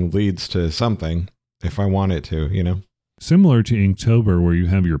doodling leads to something if I want it to, Similar to Inktober, where you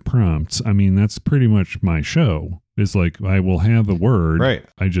have your prompts. That's pretty much my show. It's like I will have a word. Right.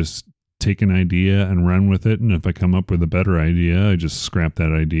 I just take an idea and run with it. And if I come up with a better idea, I just scrap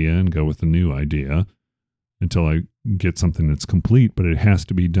that idea and go with a new idea until I get something that's complete. But it has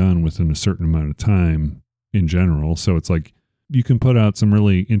to be done within a certain amount of time in general. So it's like you can put out some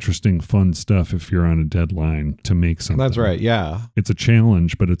really interesting, fun stuff if you're on a deadline to make something. That's right. Yeah. It's a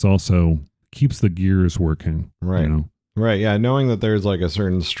challenge, but it's also keeps the gears working. Right. Right. Yeah. Knowing that there's like a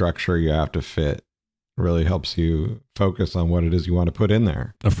certain structure you have to fit really helps you focus on what it is you want to put in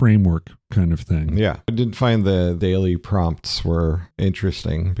there. A framework kind of thing. Yeah. I did find the daily prompts were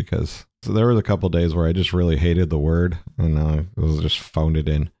interesting because there was a couple days where I just really hated the word and I was just phoned it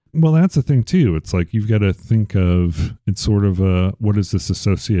in. Well, that's the thing too. It's like you've got to think of, it's sort of a, what is this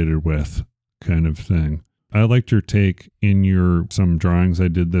associated with kind of thing. I liked your take in some drawings I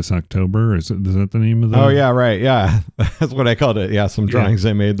did this October. Is that the name of the? Oh, yeah, right. Yeah. That's what I called it. Yeah. Some drawings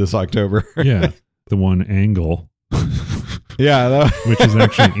I made this October. Yeah. The one Angle. Yeah. Which is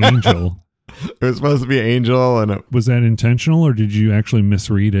actually Angel. It was supposed to be Angel. And was that intentional or did you actually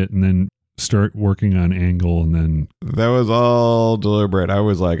misread it and then start working on Angle and then? That was all deliberate. I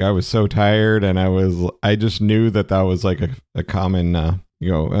was so tired and I just knew that was like a common, a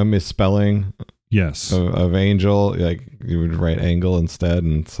misspelling. Yes. Of Angel, like you would write angle instead.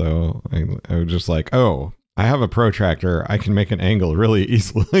 And so I was just like, oh, I have a protractor. I can make an angle really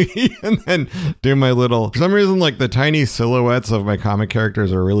easily and then do my for some reason, like the tiny silhouettes of my comic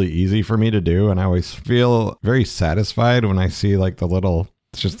characters are really easy for me to do. And I always feel very satisfied when I see like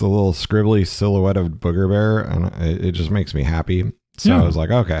it's just the little scribbly silhouette of Booger Bear. And it just makes me happy. So I was like,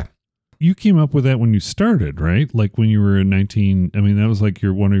 okay. You came up with that when you started, right? Like when you were 19, that was like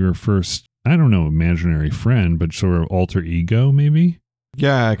one of your first, I don't know, imaginary friend, but sort of alter ego, maybe?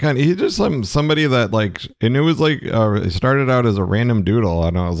 Yeah, kind of. He just somebody that and it was like, it started out as a random doodle,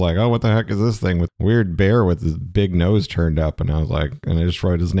 and I was like, oh, what the heck is this thing with weird bear with his big nose turned up? And I was like, and I just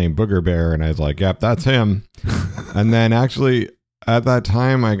wrote his name Booger Bear, and I was like, yep, that's him. And then actually, at that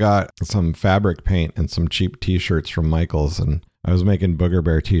time, I got some fabric paint and some cheap t-shirts from Michaels, and I was making Booger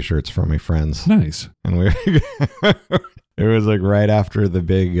Bear t-shirts for my friends. Nice. And it was like right after the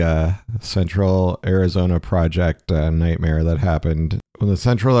big Central Arizona Project nightmare that happened. When the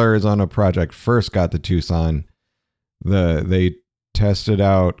Central Arizona Project first got to Tucson, they tested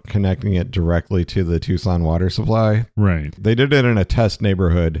out connecting it directly to the Tucson water supply. Right. They did it in a test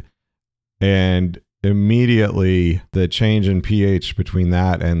neighborhood, and immediately the change in pH between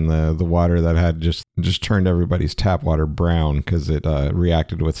that and the water that had just turned everybody's tap water brown because it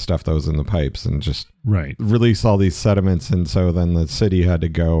reacted with stuff that was in the pipes and just release all these sediments. And so then the city had to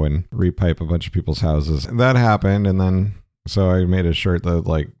go and repipe a bunch of people's houses. That happened. And then so I made a shirt that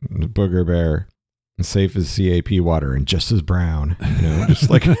like Booger Bear, safe as CAP water and just as brown,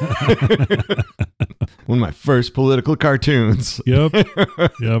 just like one of my first political cartoons. Yep,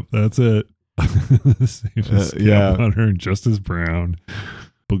 that's it. Water and just as brown.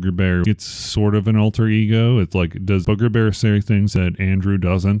 Booger Bear gets sort of an alter ego. It's like, does Booger Bear say things that Andrew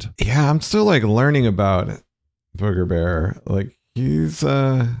doesn't? Yeah, I'm still like learning about Booger Bear. Like he's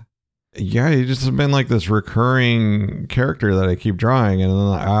he just been like this recurring character that I keep drawing, and then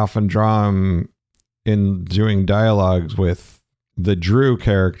I often draw him in doing dialogues with the Drew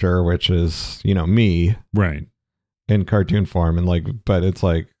character, which is me, right? in cartoon form, and like, but it's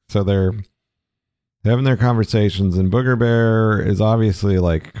like, so they're having their conversations, and Booger Bear is obviously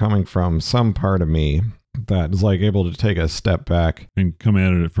like coming from some part of me that is like able to take a step back and come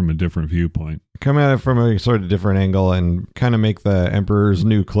at it from a different viewpoint. Come at it from a sort of different angle and kind of make the Emperor's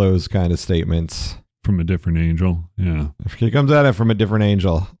New Clothes kind of statements. From a different angel. Yeah. He comes at it from a different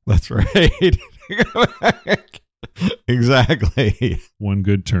angel. That's right. Exactly. One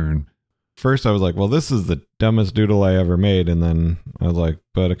good turn. First, I was like, well, this is the dumbest doodle I ever made. And then I was like,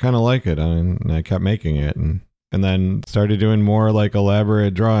 but I kind of like it. And I kept making it. And then started doing more like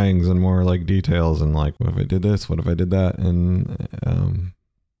elaborate drawings and more like details. And like, what if I did this? What if I did that? And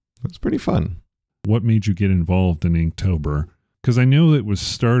it was pretty fun. What made you get involved in Inktober? Because I know it was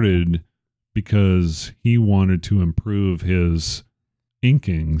started because he wanted to improve his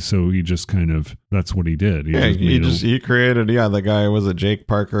inking, so he just kind of, that's what he did. He created, the guy, was it Jake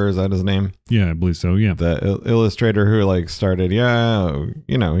Parker, is that his name? Yeah, I believe so. Yeah, the illustrator who like started, he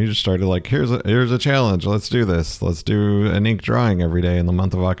just started like, here's a challenge, let's do this, let's do an ink drawing every day in the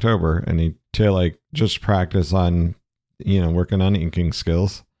month of October, and he to like just practice on working on inking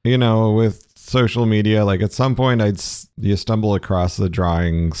skills. With social media, like at some point you stumble across the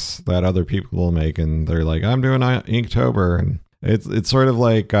drawings that other people will make, and they're like, I'm doing Inktober, and it's sort of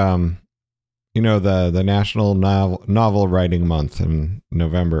like the National Novel Writing Month in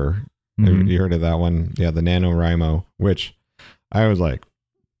November. Mm-hmm. You heard of that one? Yeah, the NaNoWriMo, which I was like,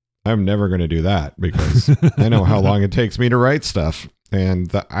 I'm never going to do that because I know how long it takes me to write stuff,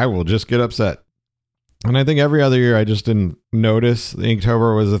 and I will just get upset. And I think every other year I just didn't notice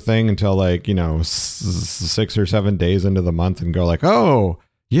Inktober was a thing until like, 6 or 7 days into the month and go like, oh,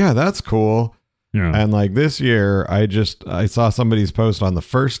 yeah, that's cool. Yeah. And like this year, I saw somebody's post on the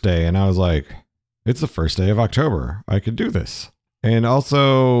first day and I was like, it's the first day of October. I could do this. And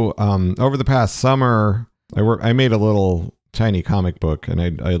also over the past summer, I made a little tiny comic book, and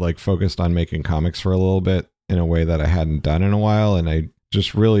I like focused on making comics for a little bit in a way that I hadn't done in a while. And I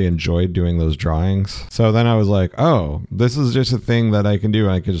just really enjoyed doing those drawings. So then I was like, oh, this is just a thing that I can do.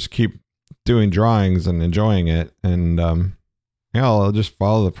 And I can just keep doing drawings and enjoying it. And I'll just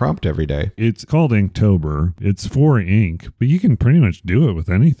follow the prompt every day. It's called Inktober. It's for ink, but you can pretty much do it with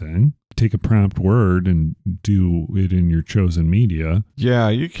anything. Take a prompt word and do it in your chosen media. Yeah,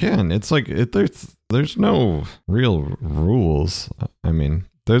 you can. It's like there's no real rules. I mean,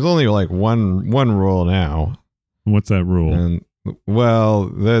 there's only like one rule now. What's that rule? And well,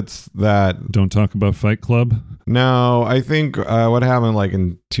 that's that. Don't talk about Fight Club? No, I think what happened like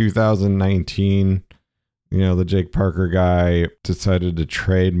in 2019, the Jake Parker guy decided to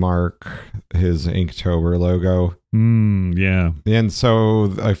trademark his Inktober logo. Yeah. And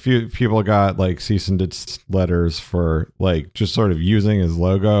so a few people got like cease and desist letters for like just sort of using his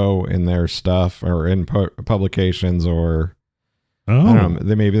logo in their stuff or in publications, or I don't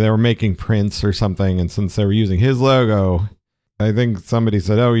know, maybe they were making prints or something. And since they were using his logo, I think somebody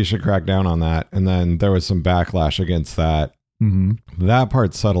said, oh, you should crack down on that. And then there was some backlash against that. Mm-hmm. That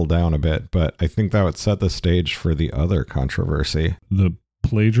part settled down a bit, but I think that would set the stage for the other controversy. The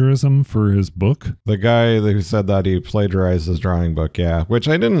plagiarism for his book? The guy who said that he plagiarized his drawing book, yeah. Which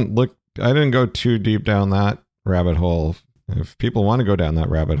I didn't go too deep down that rabbit hole. If people want to go down that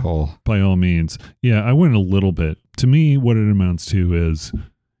rabbit hole, by all means. Yeah, I went a little bit. To me, what it amounts to is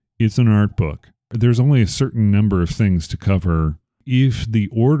it's an art book. There's only a certain number of things to cover. If the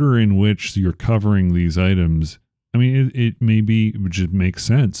order in which you're covering these items, I mean, it just makes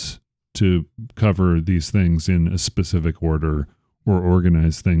sense to cover these things in a specific order or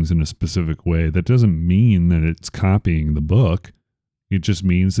organize things in a specific way. That doesn't mean that it's copying the book. It just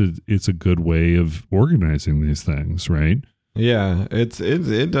means that it's a good way of organizing these things, right? Yeah,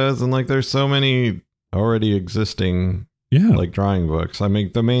 it does. And like, there's so many already existing like drawing books. I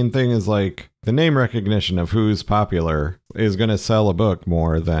mean, the main thing is like the name recognition of who's popular is going to sell a book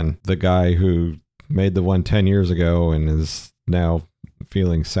more than the guy who made the one 10 years ago and is now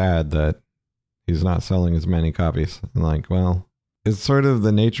feeling sad that he's not selling as many copies. And like, well, it's sort of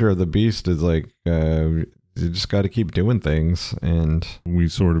the nature of the beast is like, you just got to keep doing things. And we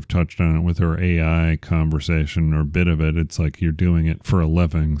sort of touched on it with our AI conversation, or a bit of it. It's like you're doing it for a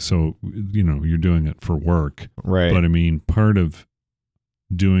living. So, you're doing it for work. Right. But I mean, part of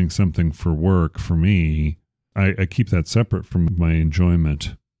doing something for work for me, I keep that separate from my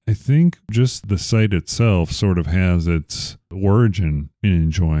enjoyment. I think just the site itself sort of has its origin in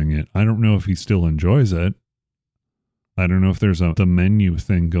enjoying it. I don't know if he still enjoys it. I don't know if there's the menu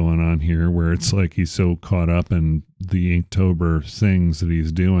thing going on here where it's like he's so caught up in the Inktober things that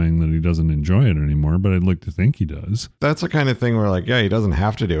he's doing that he doesn't enjoy it anymore, but I'd like to think he does. That's the kind of thing where like, yeah, he doesn't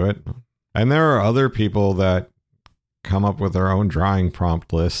have to do it. And there are other people that come up with their own drawing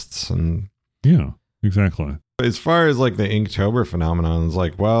prompt lists. And Yeah, exactly. as far as like the Inktober phenomenon, it's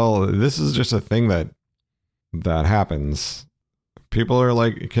like, well, this is just a thing that happens. People are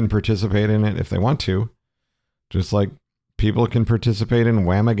like, can participate in it if they want to, just like people can participate in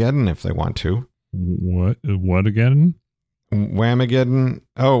Whamageddon if they want to. What again? Whamageddon.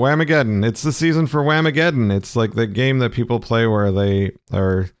 Oh, Whamageddon. It's the season for Whamageddon. It's like the game that people play where they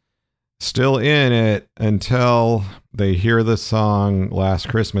are still in it until they hear the song Last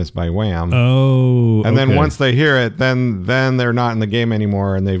Christmas by Wham. Oh, and then once they hear it, then they're not in the game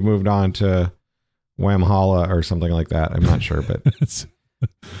anymore and they've moved on to Whamhalla or something like that. I'm not sure, but it's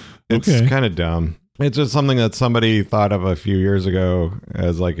kind of dumb. It's just something that somebody thought of a few years ago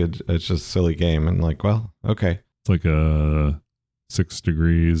as like it's just a silly game. And like, well, okay. It's like a 6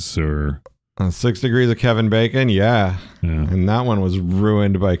 Degrees or 6 Degrees of Kevin Bacon. Yeah. And that one was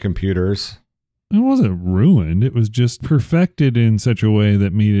ruined by computers. It wasn't ruined. It was just perfected in such a way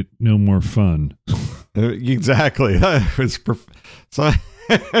that made it no more fun. Exactly. It was so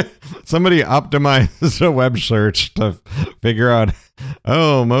somebody optimized a web search to figure out,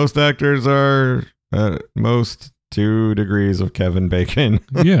 oh, most actors are at most 2 degrees of Kevin Bacon.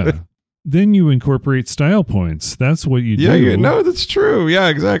 Yeah. Then you incorporate style points. That's what you do. Yeah, no, that's true. Yeah,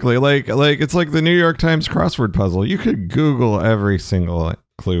 exactly. Like it's like the New York Times crossword puzzle. You could Google every single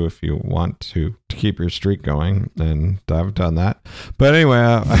clue if you want to keep your streak going, and I've done that. But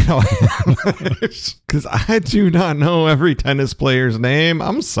anyway, because I do not know every tennis player's name.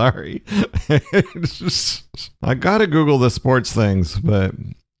 I'm sorry. I gotta Google the sports things, but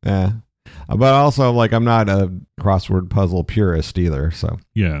yeah. But also, like, I'm not a crossword puzzle purist either. So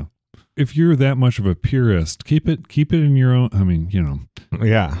yeah. If you're that much of a purist, keep it in your own. I mean,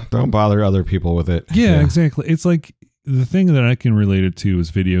 Yeah, don't bother other people with it. Yeah, exactly. It's like the thing that I can relate it to is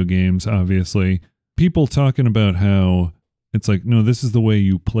video games, obviously. People talking about how it's like, no, this is the way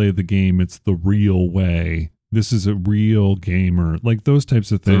you play the game. It's the real way. This is a real gamer. Like those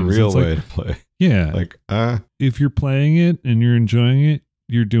types of things. The real way to play. Yeah. Like, if you're playing it and you're enjoying it,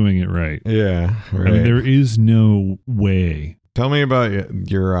 you're doing it right. Yeah, right. I mean, there is no way. Tell me about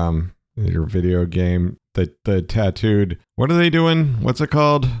your video game, the tattooed. What are they doing? What's it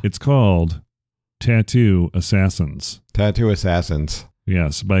called? It's called Tattoo Assassins. Tattoo Assassins.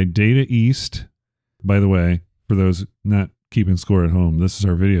 Yes, by Data East. By the way, for those not keeping score at home, this is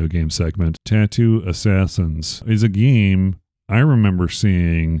our video game segment. Tattoo Assassins is a game I remember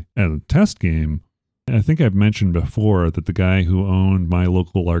seeing at a test game. I think I've mentioned before that the guy who owned my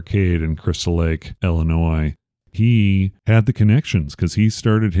local arcade in Crystal Lake, Illinois, he had the connections because he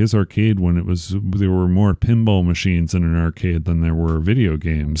started his arcade when there were more pinball machines in an arcade than there were video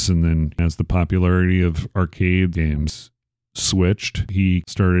games. And then as the popularity of arcade games switched, he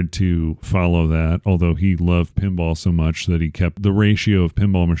started to follow that, although he loved pinball so much that he kept the ratio of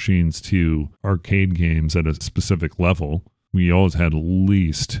pinball machines to arcade games at a specific level. We always had at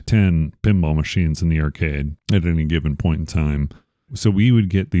least 10 pinball machines in the arcade at any given point in time. So we would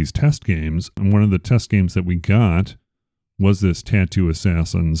get these test games, and one of the test games that we got was this Tattoo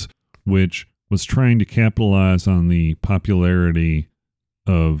Assassins, which was trying to capitalize on the popularity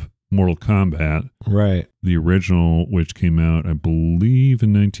of Mortal Kombat. Right. The original, which came out, I believe,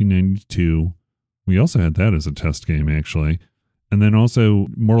 in 1992. We also had that as a test game, actually. And then also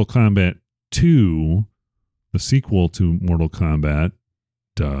Mortal Kombat 2, the sequel to Mortal Kombat,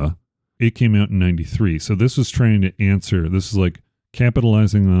 it came out in 93. So this was trying to answer, this is like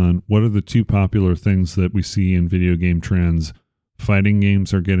capitalizing on what are the two popular things that we see in video game trends. Fighting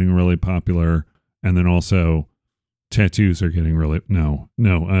games are getting really popular, and then also tattoos are getting really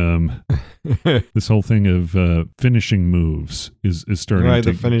this whole thing of finishing moves is starting. Right,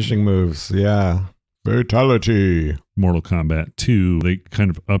 the finishing moves, yeah. Fatality. Mortal Kombat 2, they kind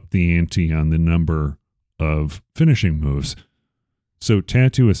of upped the ante on the number of finishing moves. So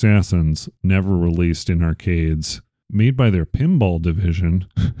Tattoo Assassins, never released in arcades, made by their pinball division.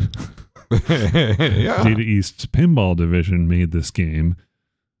 Yeah. Data East's pinball division made this game.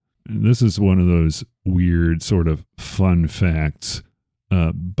 This is one of those weird sort of fun facts.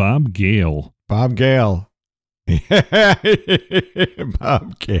 Bob Gale. Bob Gale.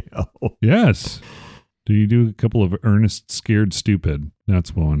 Bob Gale. Yes. Did he do a couple of Ernest Scared Stupid?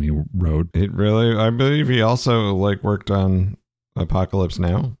 That's one he wrote. It really, I believe he also like worked on Apocalypse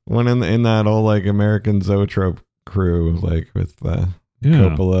Now. One in that old like American Zoetrope crew, like with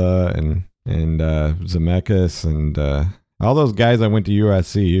Coppola and Zemeckis and all those guys that went to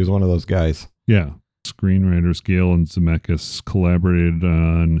USC. He was one of those guys. Yeah. Screenwriters Gale and Zemeckis collaborated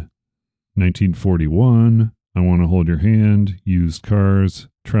on 1941, I Want to Hold Your Hand, Used Cars,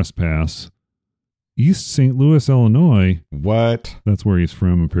 Trespass, East St. Louis, Illinois. What? That's where he's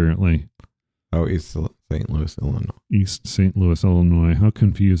from, apparently. Oh, East St. Louis, Illinois. East St. Louis, Illinois. How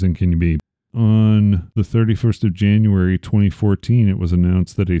confusing can you be? On the 31st of January 2014, it was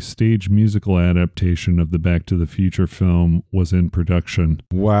announced that a stage musical adaptation of the Back to the Future film was in production.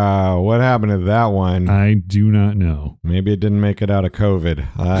 Wow, what happened to that one? I do not know. Maybe it didn't make it out of COVID.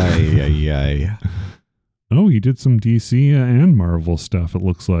 Ay. Oh, he did some DC and Marvel stuff, it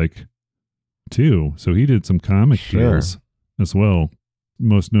looks like, too. So he did some comic deals as well.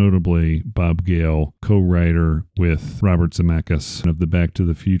 Most notably, Bob Gale, co-writer with Robert Zemeckis of the Back to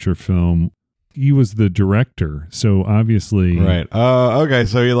the Future film. He was the director, so obviously... Right. Oh, okay.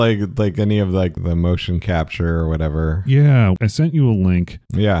 So you like any of like the motion capture or whatever? Yeah, I sent you a link.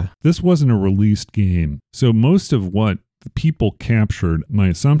 Yeah. This wasn't a released game. So most of what people captured, my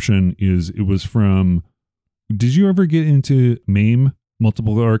assumption is it was from... Did you ever get into MAME?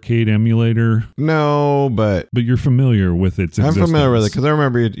 Multiple Arcade Emulator? No, but you're familiar with its existence. I'm familiar with it because I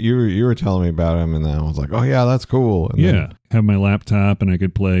remember you were telling me about him, and then I was like, oh yeah, that's cool. And then have my laptop and I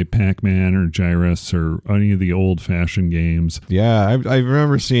could play Pac-Man or Gyrus or any of the old-fashioned games. Yeah, I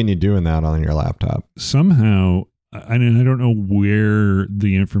remember seeing you doing that on your laptop. Somehow, I don't know where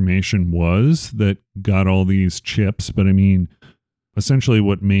the information was that got all these chips, but I mean, essentially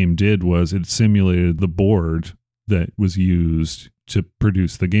what MAME did was it simulated the board that was used to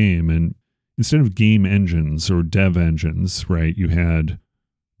produce the game. And instead of game engines or dev engines, right, you had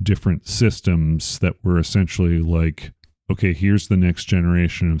different systems that were essentially like, okay, here's the next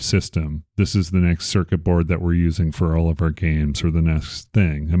generation of system. This is the next circuit board that we're using for all of our games, or the next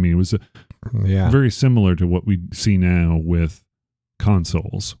thing. I mean, it was very similar to what we see now with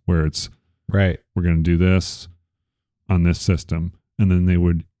consoles, where it's, right, we're going to do this on this system. And then they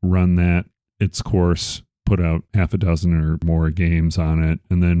would run that its course, put out half a dozen or more games on it,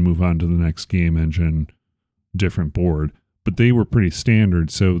 and then move on to the next game engine, different board. But they were pretty standard,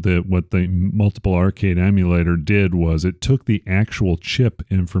 so that what the Multiple Arcade Emulator did was it took the actual chip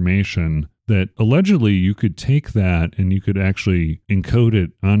information that allegedly you could take that and you could actually encode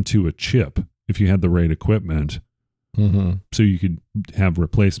it onto a chip if you had the right equipment. Mm-hmm. So you could have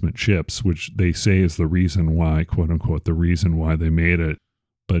replacement chips, which they say is the reason why, quote unquote, the reason why they made it.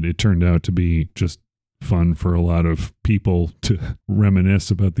 But it turned out to be just fun for a lot of people to reminisce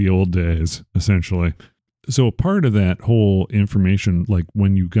about the old days, essentially. So a part of that whole information, like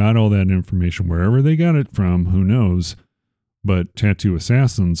when you got all that information, wherever they got it from, who knows, but Tattoo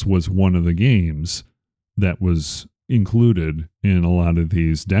Assassins was one of the games that was included in a lot of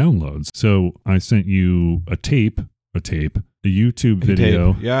these downloads. So I sent you a YouTube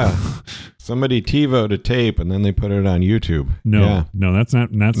video. Tape. Yeah. Somebody TiVo'd a tape and then they put it on YouTube. No, that's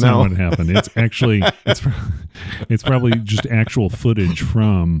not what happened. It's actually, it's probably just actual footage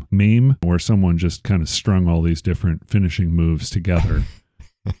from MAME where someone just kind of strung all these different finishing moves together.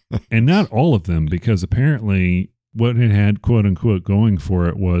 And not all of them, because apparently what it had, quote unquote, going for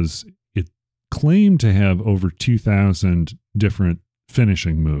it was it claimed to have over 2,000 different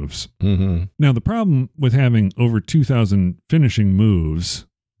finishing moves. Mm-hmm. Now, the problem with having over 2,000 finishing moves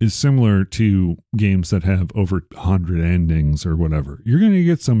is similar to games that have over 100 endings or whatever. You're going to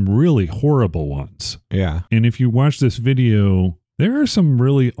get some really horrible ones. Yeah. And if you watch this video, there are some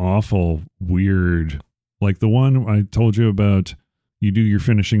really awful, weird, like the one I told you about. You do your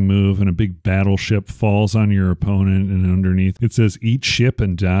finishing move and a big battleship falls on your opponent, and underneath it says "Eat ship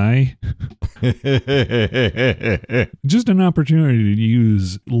and die." Just an opportunity to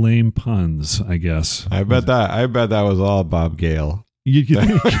use lame puns, I guess. I bet that was all Bob Gale. We got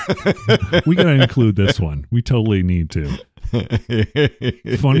to include this one. We totally need to.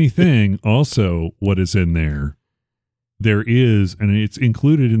 Funny thing, also, what is in there? There is, and it's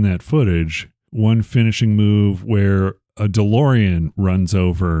included in that footage, one finishing move where a DeLorean runs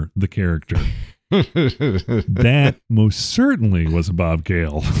over the character. That most certainly was a Bob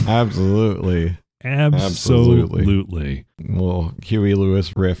Gale. Absolutely. Absolutely. Little Huey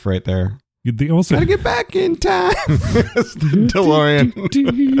Lewis riff right there. They also gotta get back in time. DeLorean.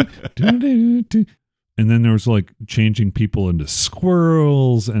 And then there was like changing people into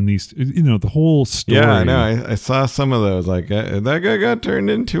squirrels and these, the whole story. Yeah, I know. I saw some of those. Like that guy got turned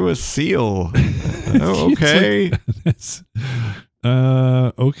into a seal. Oh, okay.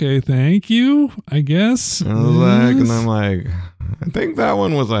 Okay, thank you, I guess. And I'm like, I think that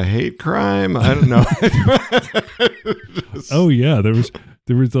one was a hate crime. I don't know. Oh yeah, there was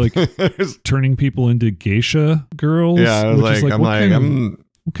like turning people into geisha girls. Yeah, I was like,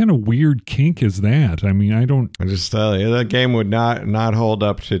 what kind of weird kink is that? I mean, I just tell you, that game would not hold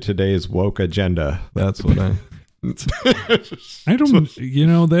up to today's woke agenda. That's what I... I don't,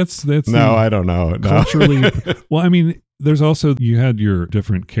 that's No, I don't know. No. Culturally. Well, I mean, there's also, you had your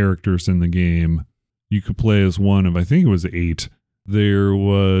different characters in the game. You could play as one of, I think it was 8. There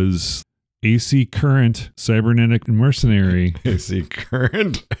was AC Current, Cybernetic Mercenary. AC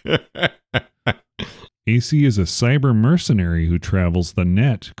Current. AC is a cyber mercenary who travels the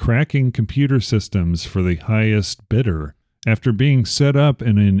net, cracking computer systems for the highest bidder. After being set up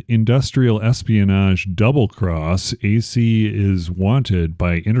in an industrial espionage double cross, AC is wanted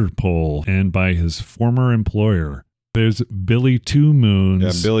by Interpol and by his former employer. There's Billy Two Moons.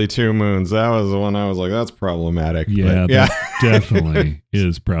 Yeah, Billy Two Moons. That was the one I was like, that's problematic. Yeah, but, yeah. that definitely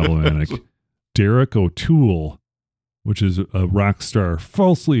is problematic. Derek O'Toole, which is a rock star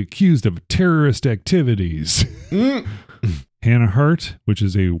falsely accused of terrorist activities. Hannah Hart, which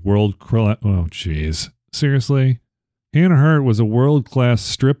is a seriously? Hannah Hart was a world-class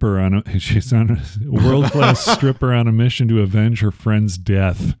stripper on a mission to avenge her friend's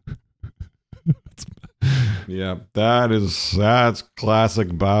death. Yeah, that's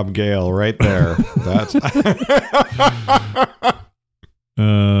classic Bob Gale right there. That's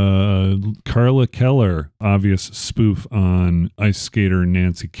Carla Keller, obvious spoof on ice skater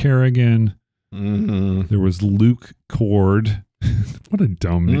Nancy Kerrigan. Mm-hmm. There was Luke Cord. What a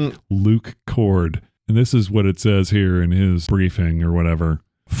dumb name. Luke Cord. And this is what it says here in his briefing or whatever.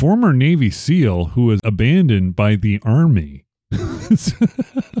 Former Navy SEAL who was abandoned by the Army.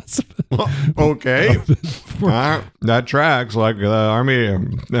 Okay. That tracks. Like the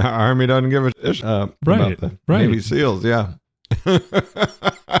Army doesn't give a shit about the Navy SEALs. Yeah.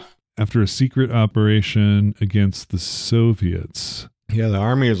 After a secret operation against the Soviets. Yeah, the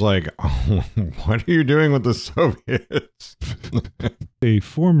Army is like, oh, what are you doing with the Soviets? A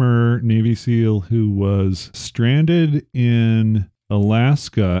former Navy SEAL who was stranded in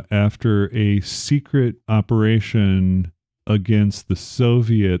Alaska after a secret operation against the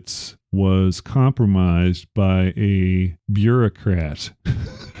Soviets was compromised by a bureaucrat.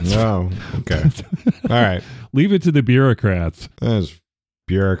 Oh, okay. All right. Leave it to the bureaucrats. Those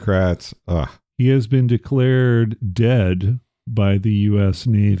bureaucrats. Ugh. He has been declared dead by the U.S.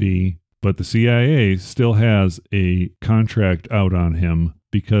 Navy, but the CIA still has a contract out on him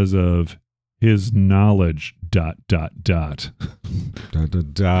because of his knowledge, ...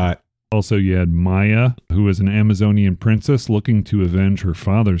 Also, you had Maya, who is an Amazonian princess looking to avenge her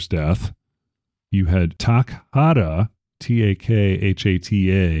father's death. You had Takhata,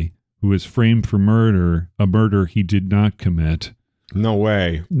 Takhata, who is framed for murder, a murder he did not commit. No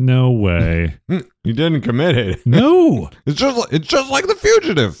way. No way. You didn't commit it. No. It's just like The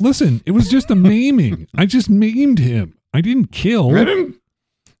Fugitive. Listen, it was just a maiming. I just maimed him. I didn't kill.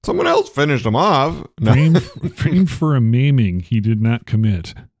 Someone else finished him off. Framed for a maiming he did not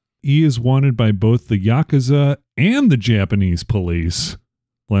commit. He is wanted by both the Yakuza and the Japanese police.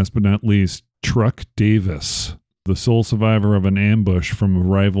 Last but not least, Truck Davis, the sole survivor of an ambush from a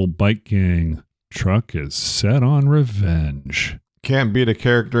rival bike gang. Truck is set on revenge. Can't beat a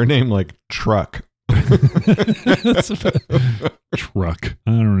character name like Truck. Truck.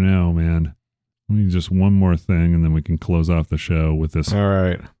 I don't know, man. Let me just one more thing and then we can close off the show with this. All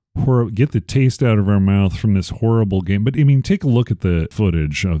right. Get the taste out of our mouth from this horrible game. But I mean, take a look at the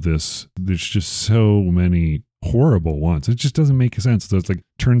footage of this. There's just so many horrible ones. It just doesn't make sense. So it's like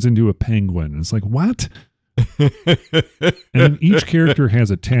turns into a penguin. It's like, what? And then each character has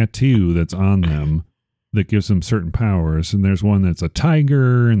a tattoo that's on them that gives them certain powers. And there's one that's a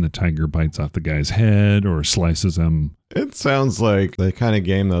tiger, and the tiger bites off the guy's head or slices him. It sounds like the kind of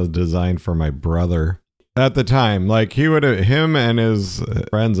game that was designed for my brother at the time. Like him and his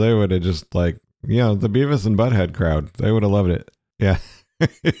friends, they would have just the Beavis and Butthead crowd. They would have loved it. Yeah.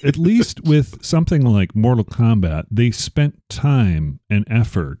 At least with something like Mortal Kombat, they spent time and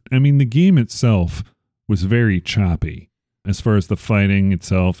effort. I mean, the game itself was very choppy. As far as the fighting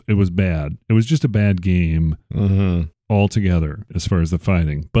itself, it was bad. It was just a bad game altogether as far as the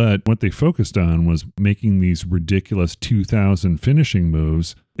fighting. But what they focused on was making these ridiculous 2000 finishing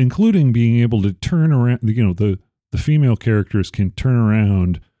moves, including being able to turn around. The female characters can turn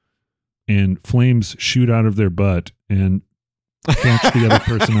around and flames shoot out of their butt and catch the other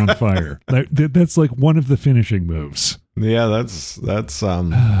person on fire. That's like one of the finishing moves. Yeah, that's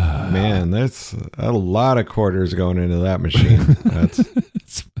man, that's a lot of quarters going into that machine.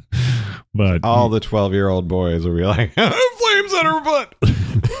 But all the 12-year-old boys will be like, flames on her butt.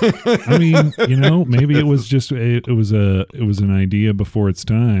 I mean, maybe it was just it was an idea before its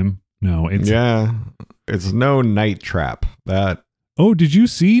time. No, it's no Night Trap. That Oh, did you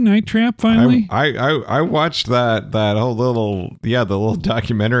see Night Trap finally? I watched that whole little the little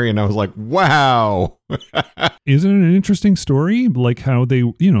documentary, and I was like, wow. Isn't it an interesting story? Like how they,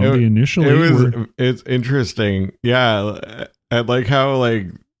 they initially it's interesting. Yeah. And like how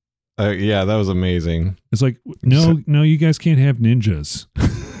that was amazing. It's like, no, you guys can't have ninjas.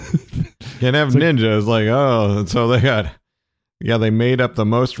 Can't have ninjas. Like, oh, so they made up the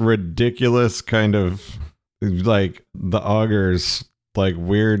most ridiculous kind of like the augurs, like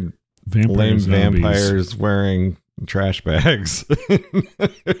weird lame vampires wearing trash bags.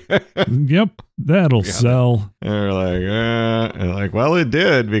 Yep, that'll sell. And they're like, well, it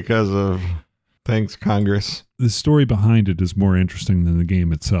did because of thanks, Congress. The story behind it is more interesting than the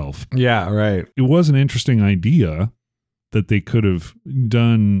game itself. Yeah, right. It was an interesting idea that they could have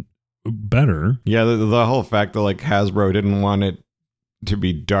done better. Yeah, the whole fact that like Hasbro didn't want it to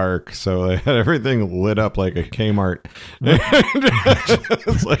be dark, so they had everything lit up like a Kmart.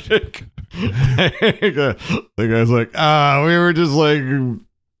 It's like the guy's like, we were just like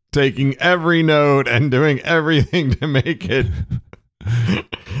taking every note and doing everything to make it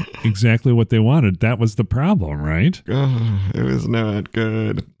exactly what they wanted. That was the problem, right? It was not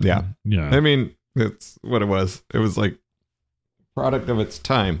good. Yeah. I mean, it's what it was. It was like product of its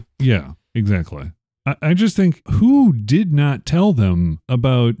time. Yeah, exactly. I just think, who did not tell them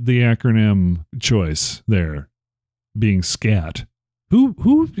about the acronym choice there being SCAT?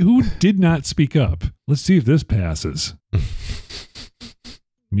 Who did not speak up? Let's see if this passes.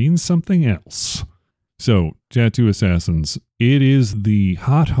 Means something else. So, Tattoo Assassins, it is the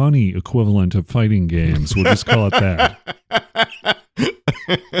hot honey equivalent of fighting games. We'll just call it that.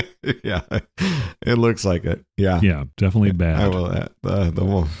 Yeah, it looks like it. Yeah. Yeah, definitely bad. I will, the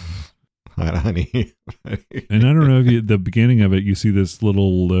wolf. Hot honey. And I don't know if at the beginning of it, you see this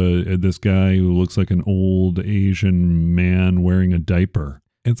little, this guy who looks like an old Asian man wearing a diaper.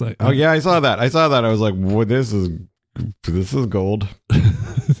 It's like, oh yeah, I saw that. I was like, well, this is gold.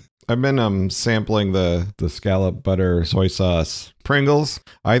 I've been sampling the scallop butter soy sauce Pringles.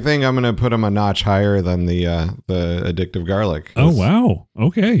 I think I'm gonna put them a notch higher than the addictive garlic. Oh wow,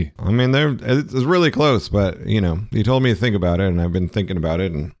 okay. I mean, it's really close, but you told me to think about it, and I've been thinking about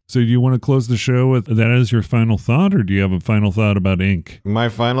it. And so, do you want to close the show with that as your final thought, or do you have a final thought about ink? My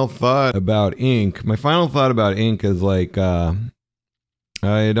final thought about ink is like, I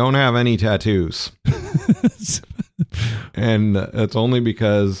don't have any tattoos, and it's only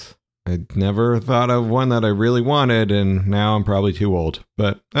because I never thought of one that I really wanted, and now I'm probably too old,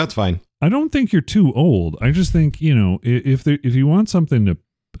 but that's fine. I don't think you're too old. I just think, if you want something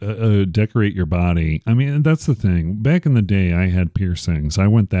to decorate your body, I mean, that's the thing. Back in the day, I had piercings. I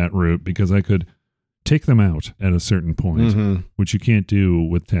went that route because I could take them out at a certain point, which you can't do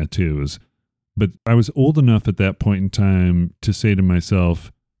with tattoos. But I was old enough at that point in time to say to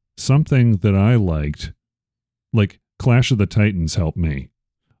myself, something that I liked, like Clash of the Titans, helped me.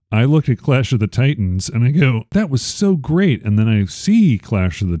 I look at Clash of the Titans and I go, that was so great. And then I see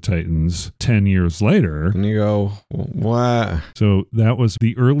Clash of the Titans 10 years later. And you go, what? So that was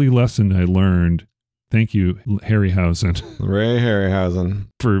the early lesson I learned. Thank you, Harryhausen. Ray Harryhausen.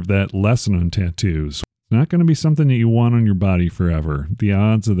 For that lesson on tattoos. It's not going to be something that you want on your body forever. The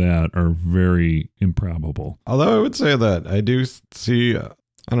odds of that are very improbable. Although I would say that I do see, I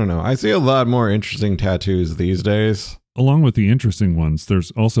don't know, I see a lot more interesting tattoos these days. Along with the interesting ones,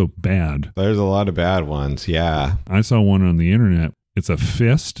 there's also bad. There's a lot of bad ones, yeah. I saw one on the internet. It's a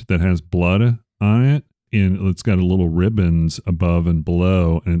fist that has blood on it, and it's got a little ribbons above and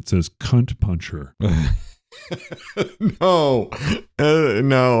below, and it says cunt puncher. No,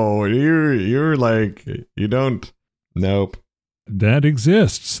 you're like, you don't, nope. That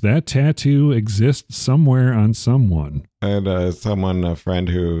exists. That tattoo exists somewhere on someone. I had a friend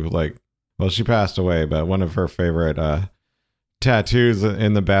who well, she passed away, but one of her favorite tattoos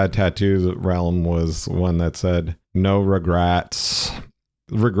in the bad tattoos realm was one that said, no regrets.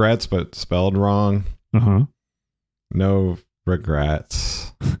 Regrets, but spelled wrong. Uh-huh. No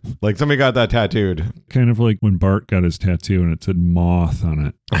regrets. Like somebody got that tattooed. Kind of like when Bart got his tattoo and it said moth on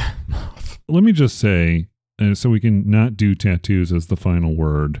it. Moth. Let me just say, so we can not do tattoos as the final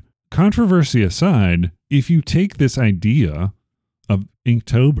word. Controversy aside, if you take this idea of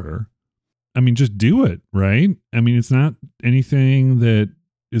Inktober, I mean, just do it, right? I mean, it's not anything that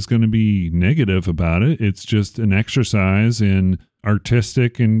is going to be negative about it. It's just an exercise in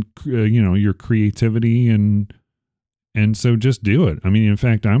artistic and, your creativity. And so just do it. I mean, in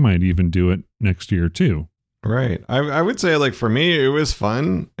fact, I might even do it next year too. Right. I would say, like, for me, it was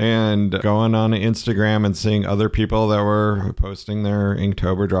fun. And going on Instagram and seeing other people that were posting their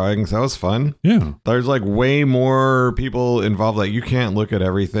Inktober drawings, that was fun. Yeah. There's like way more people involved. Like, you can't look at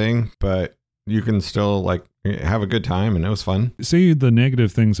everything, but you can still like have a good time, and it was fun. Say the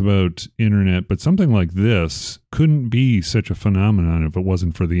negative things about internet, but something like this couldn't be such a phenomenon if it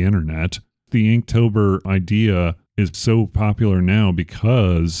wasn't for the internet. The Inktober idea is so popular now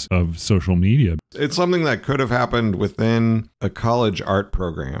because of social media. It's something that could have happened within a college art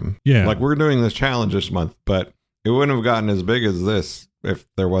program. Yeah. Like, we're doing this challenge this month, but it wouldn't have gotten as big as this if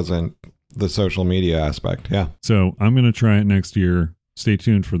there wasn't the social media aspect. Yeah. So I'm going to try it next year. Stay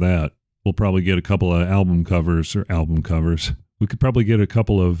tuned for that. We'll probably get a couple of album covers. We could probably get a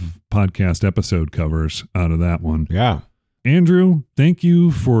couple of podcast episode covers out of that one. Yeah. Andrew, thank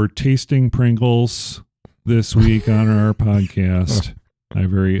you for tasting Pringles this week on our podcast.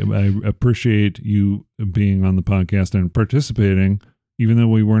 I appreciate you being on the podcast and participating. Even though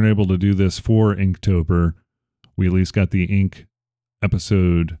we weren't able to do this for Inktober, we at least got the Ink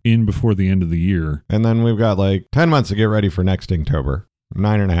episode in before the end of the year. And then we've got like 10 months to get ready for next Inktober.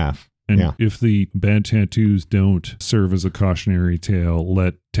 9.5. And yeah. If the bad tattoos don't serve as a cautionary tale,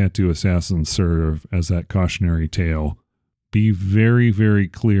 let Tattoo Assassin serve as that cautionary tale. Be very, very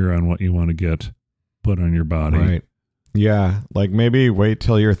clear on what you want to get put on your body. Right. Yeah. Like, maybe wait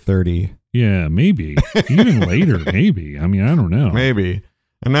till you're 30. Yeah, maybe. Even later, maybe. I mean, I don't know. Maybe.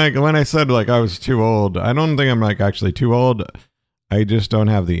 And when I said like I was too old, I don't think I'm like actually too old. I just don't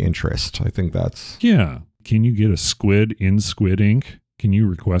have the interest. I think that's... Yeah. Can you get a squid in Squid Ink? Can you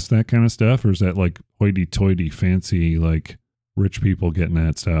request that kind of stuff? Or is that like hoity-toity fancy, like rich people getting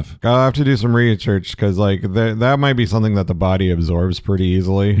that stuff? I'll have to do some research because like that might be something that the body absorbs pretty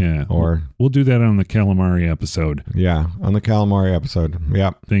easily. Yeah. Or we'll do that on the calamari episode. Yeah, on the calamari episode.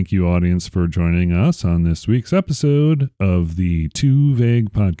 Yeah. Thank you, audience, for joining us on this week's episode of the Too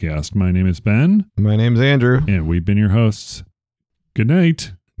Vague Podcast. My name is Ben. My name's Andrew. And we've been your hosts. Good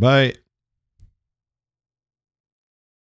night. Bye.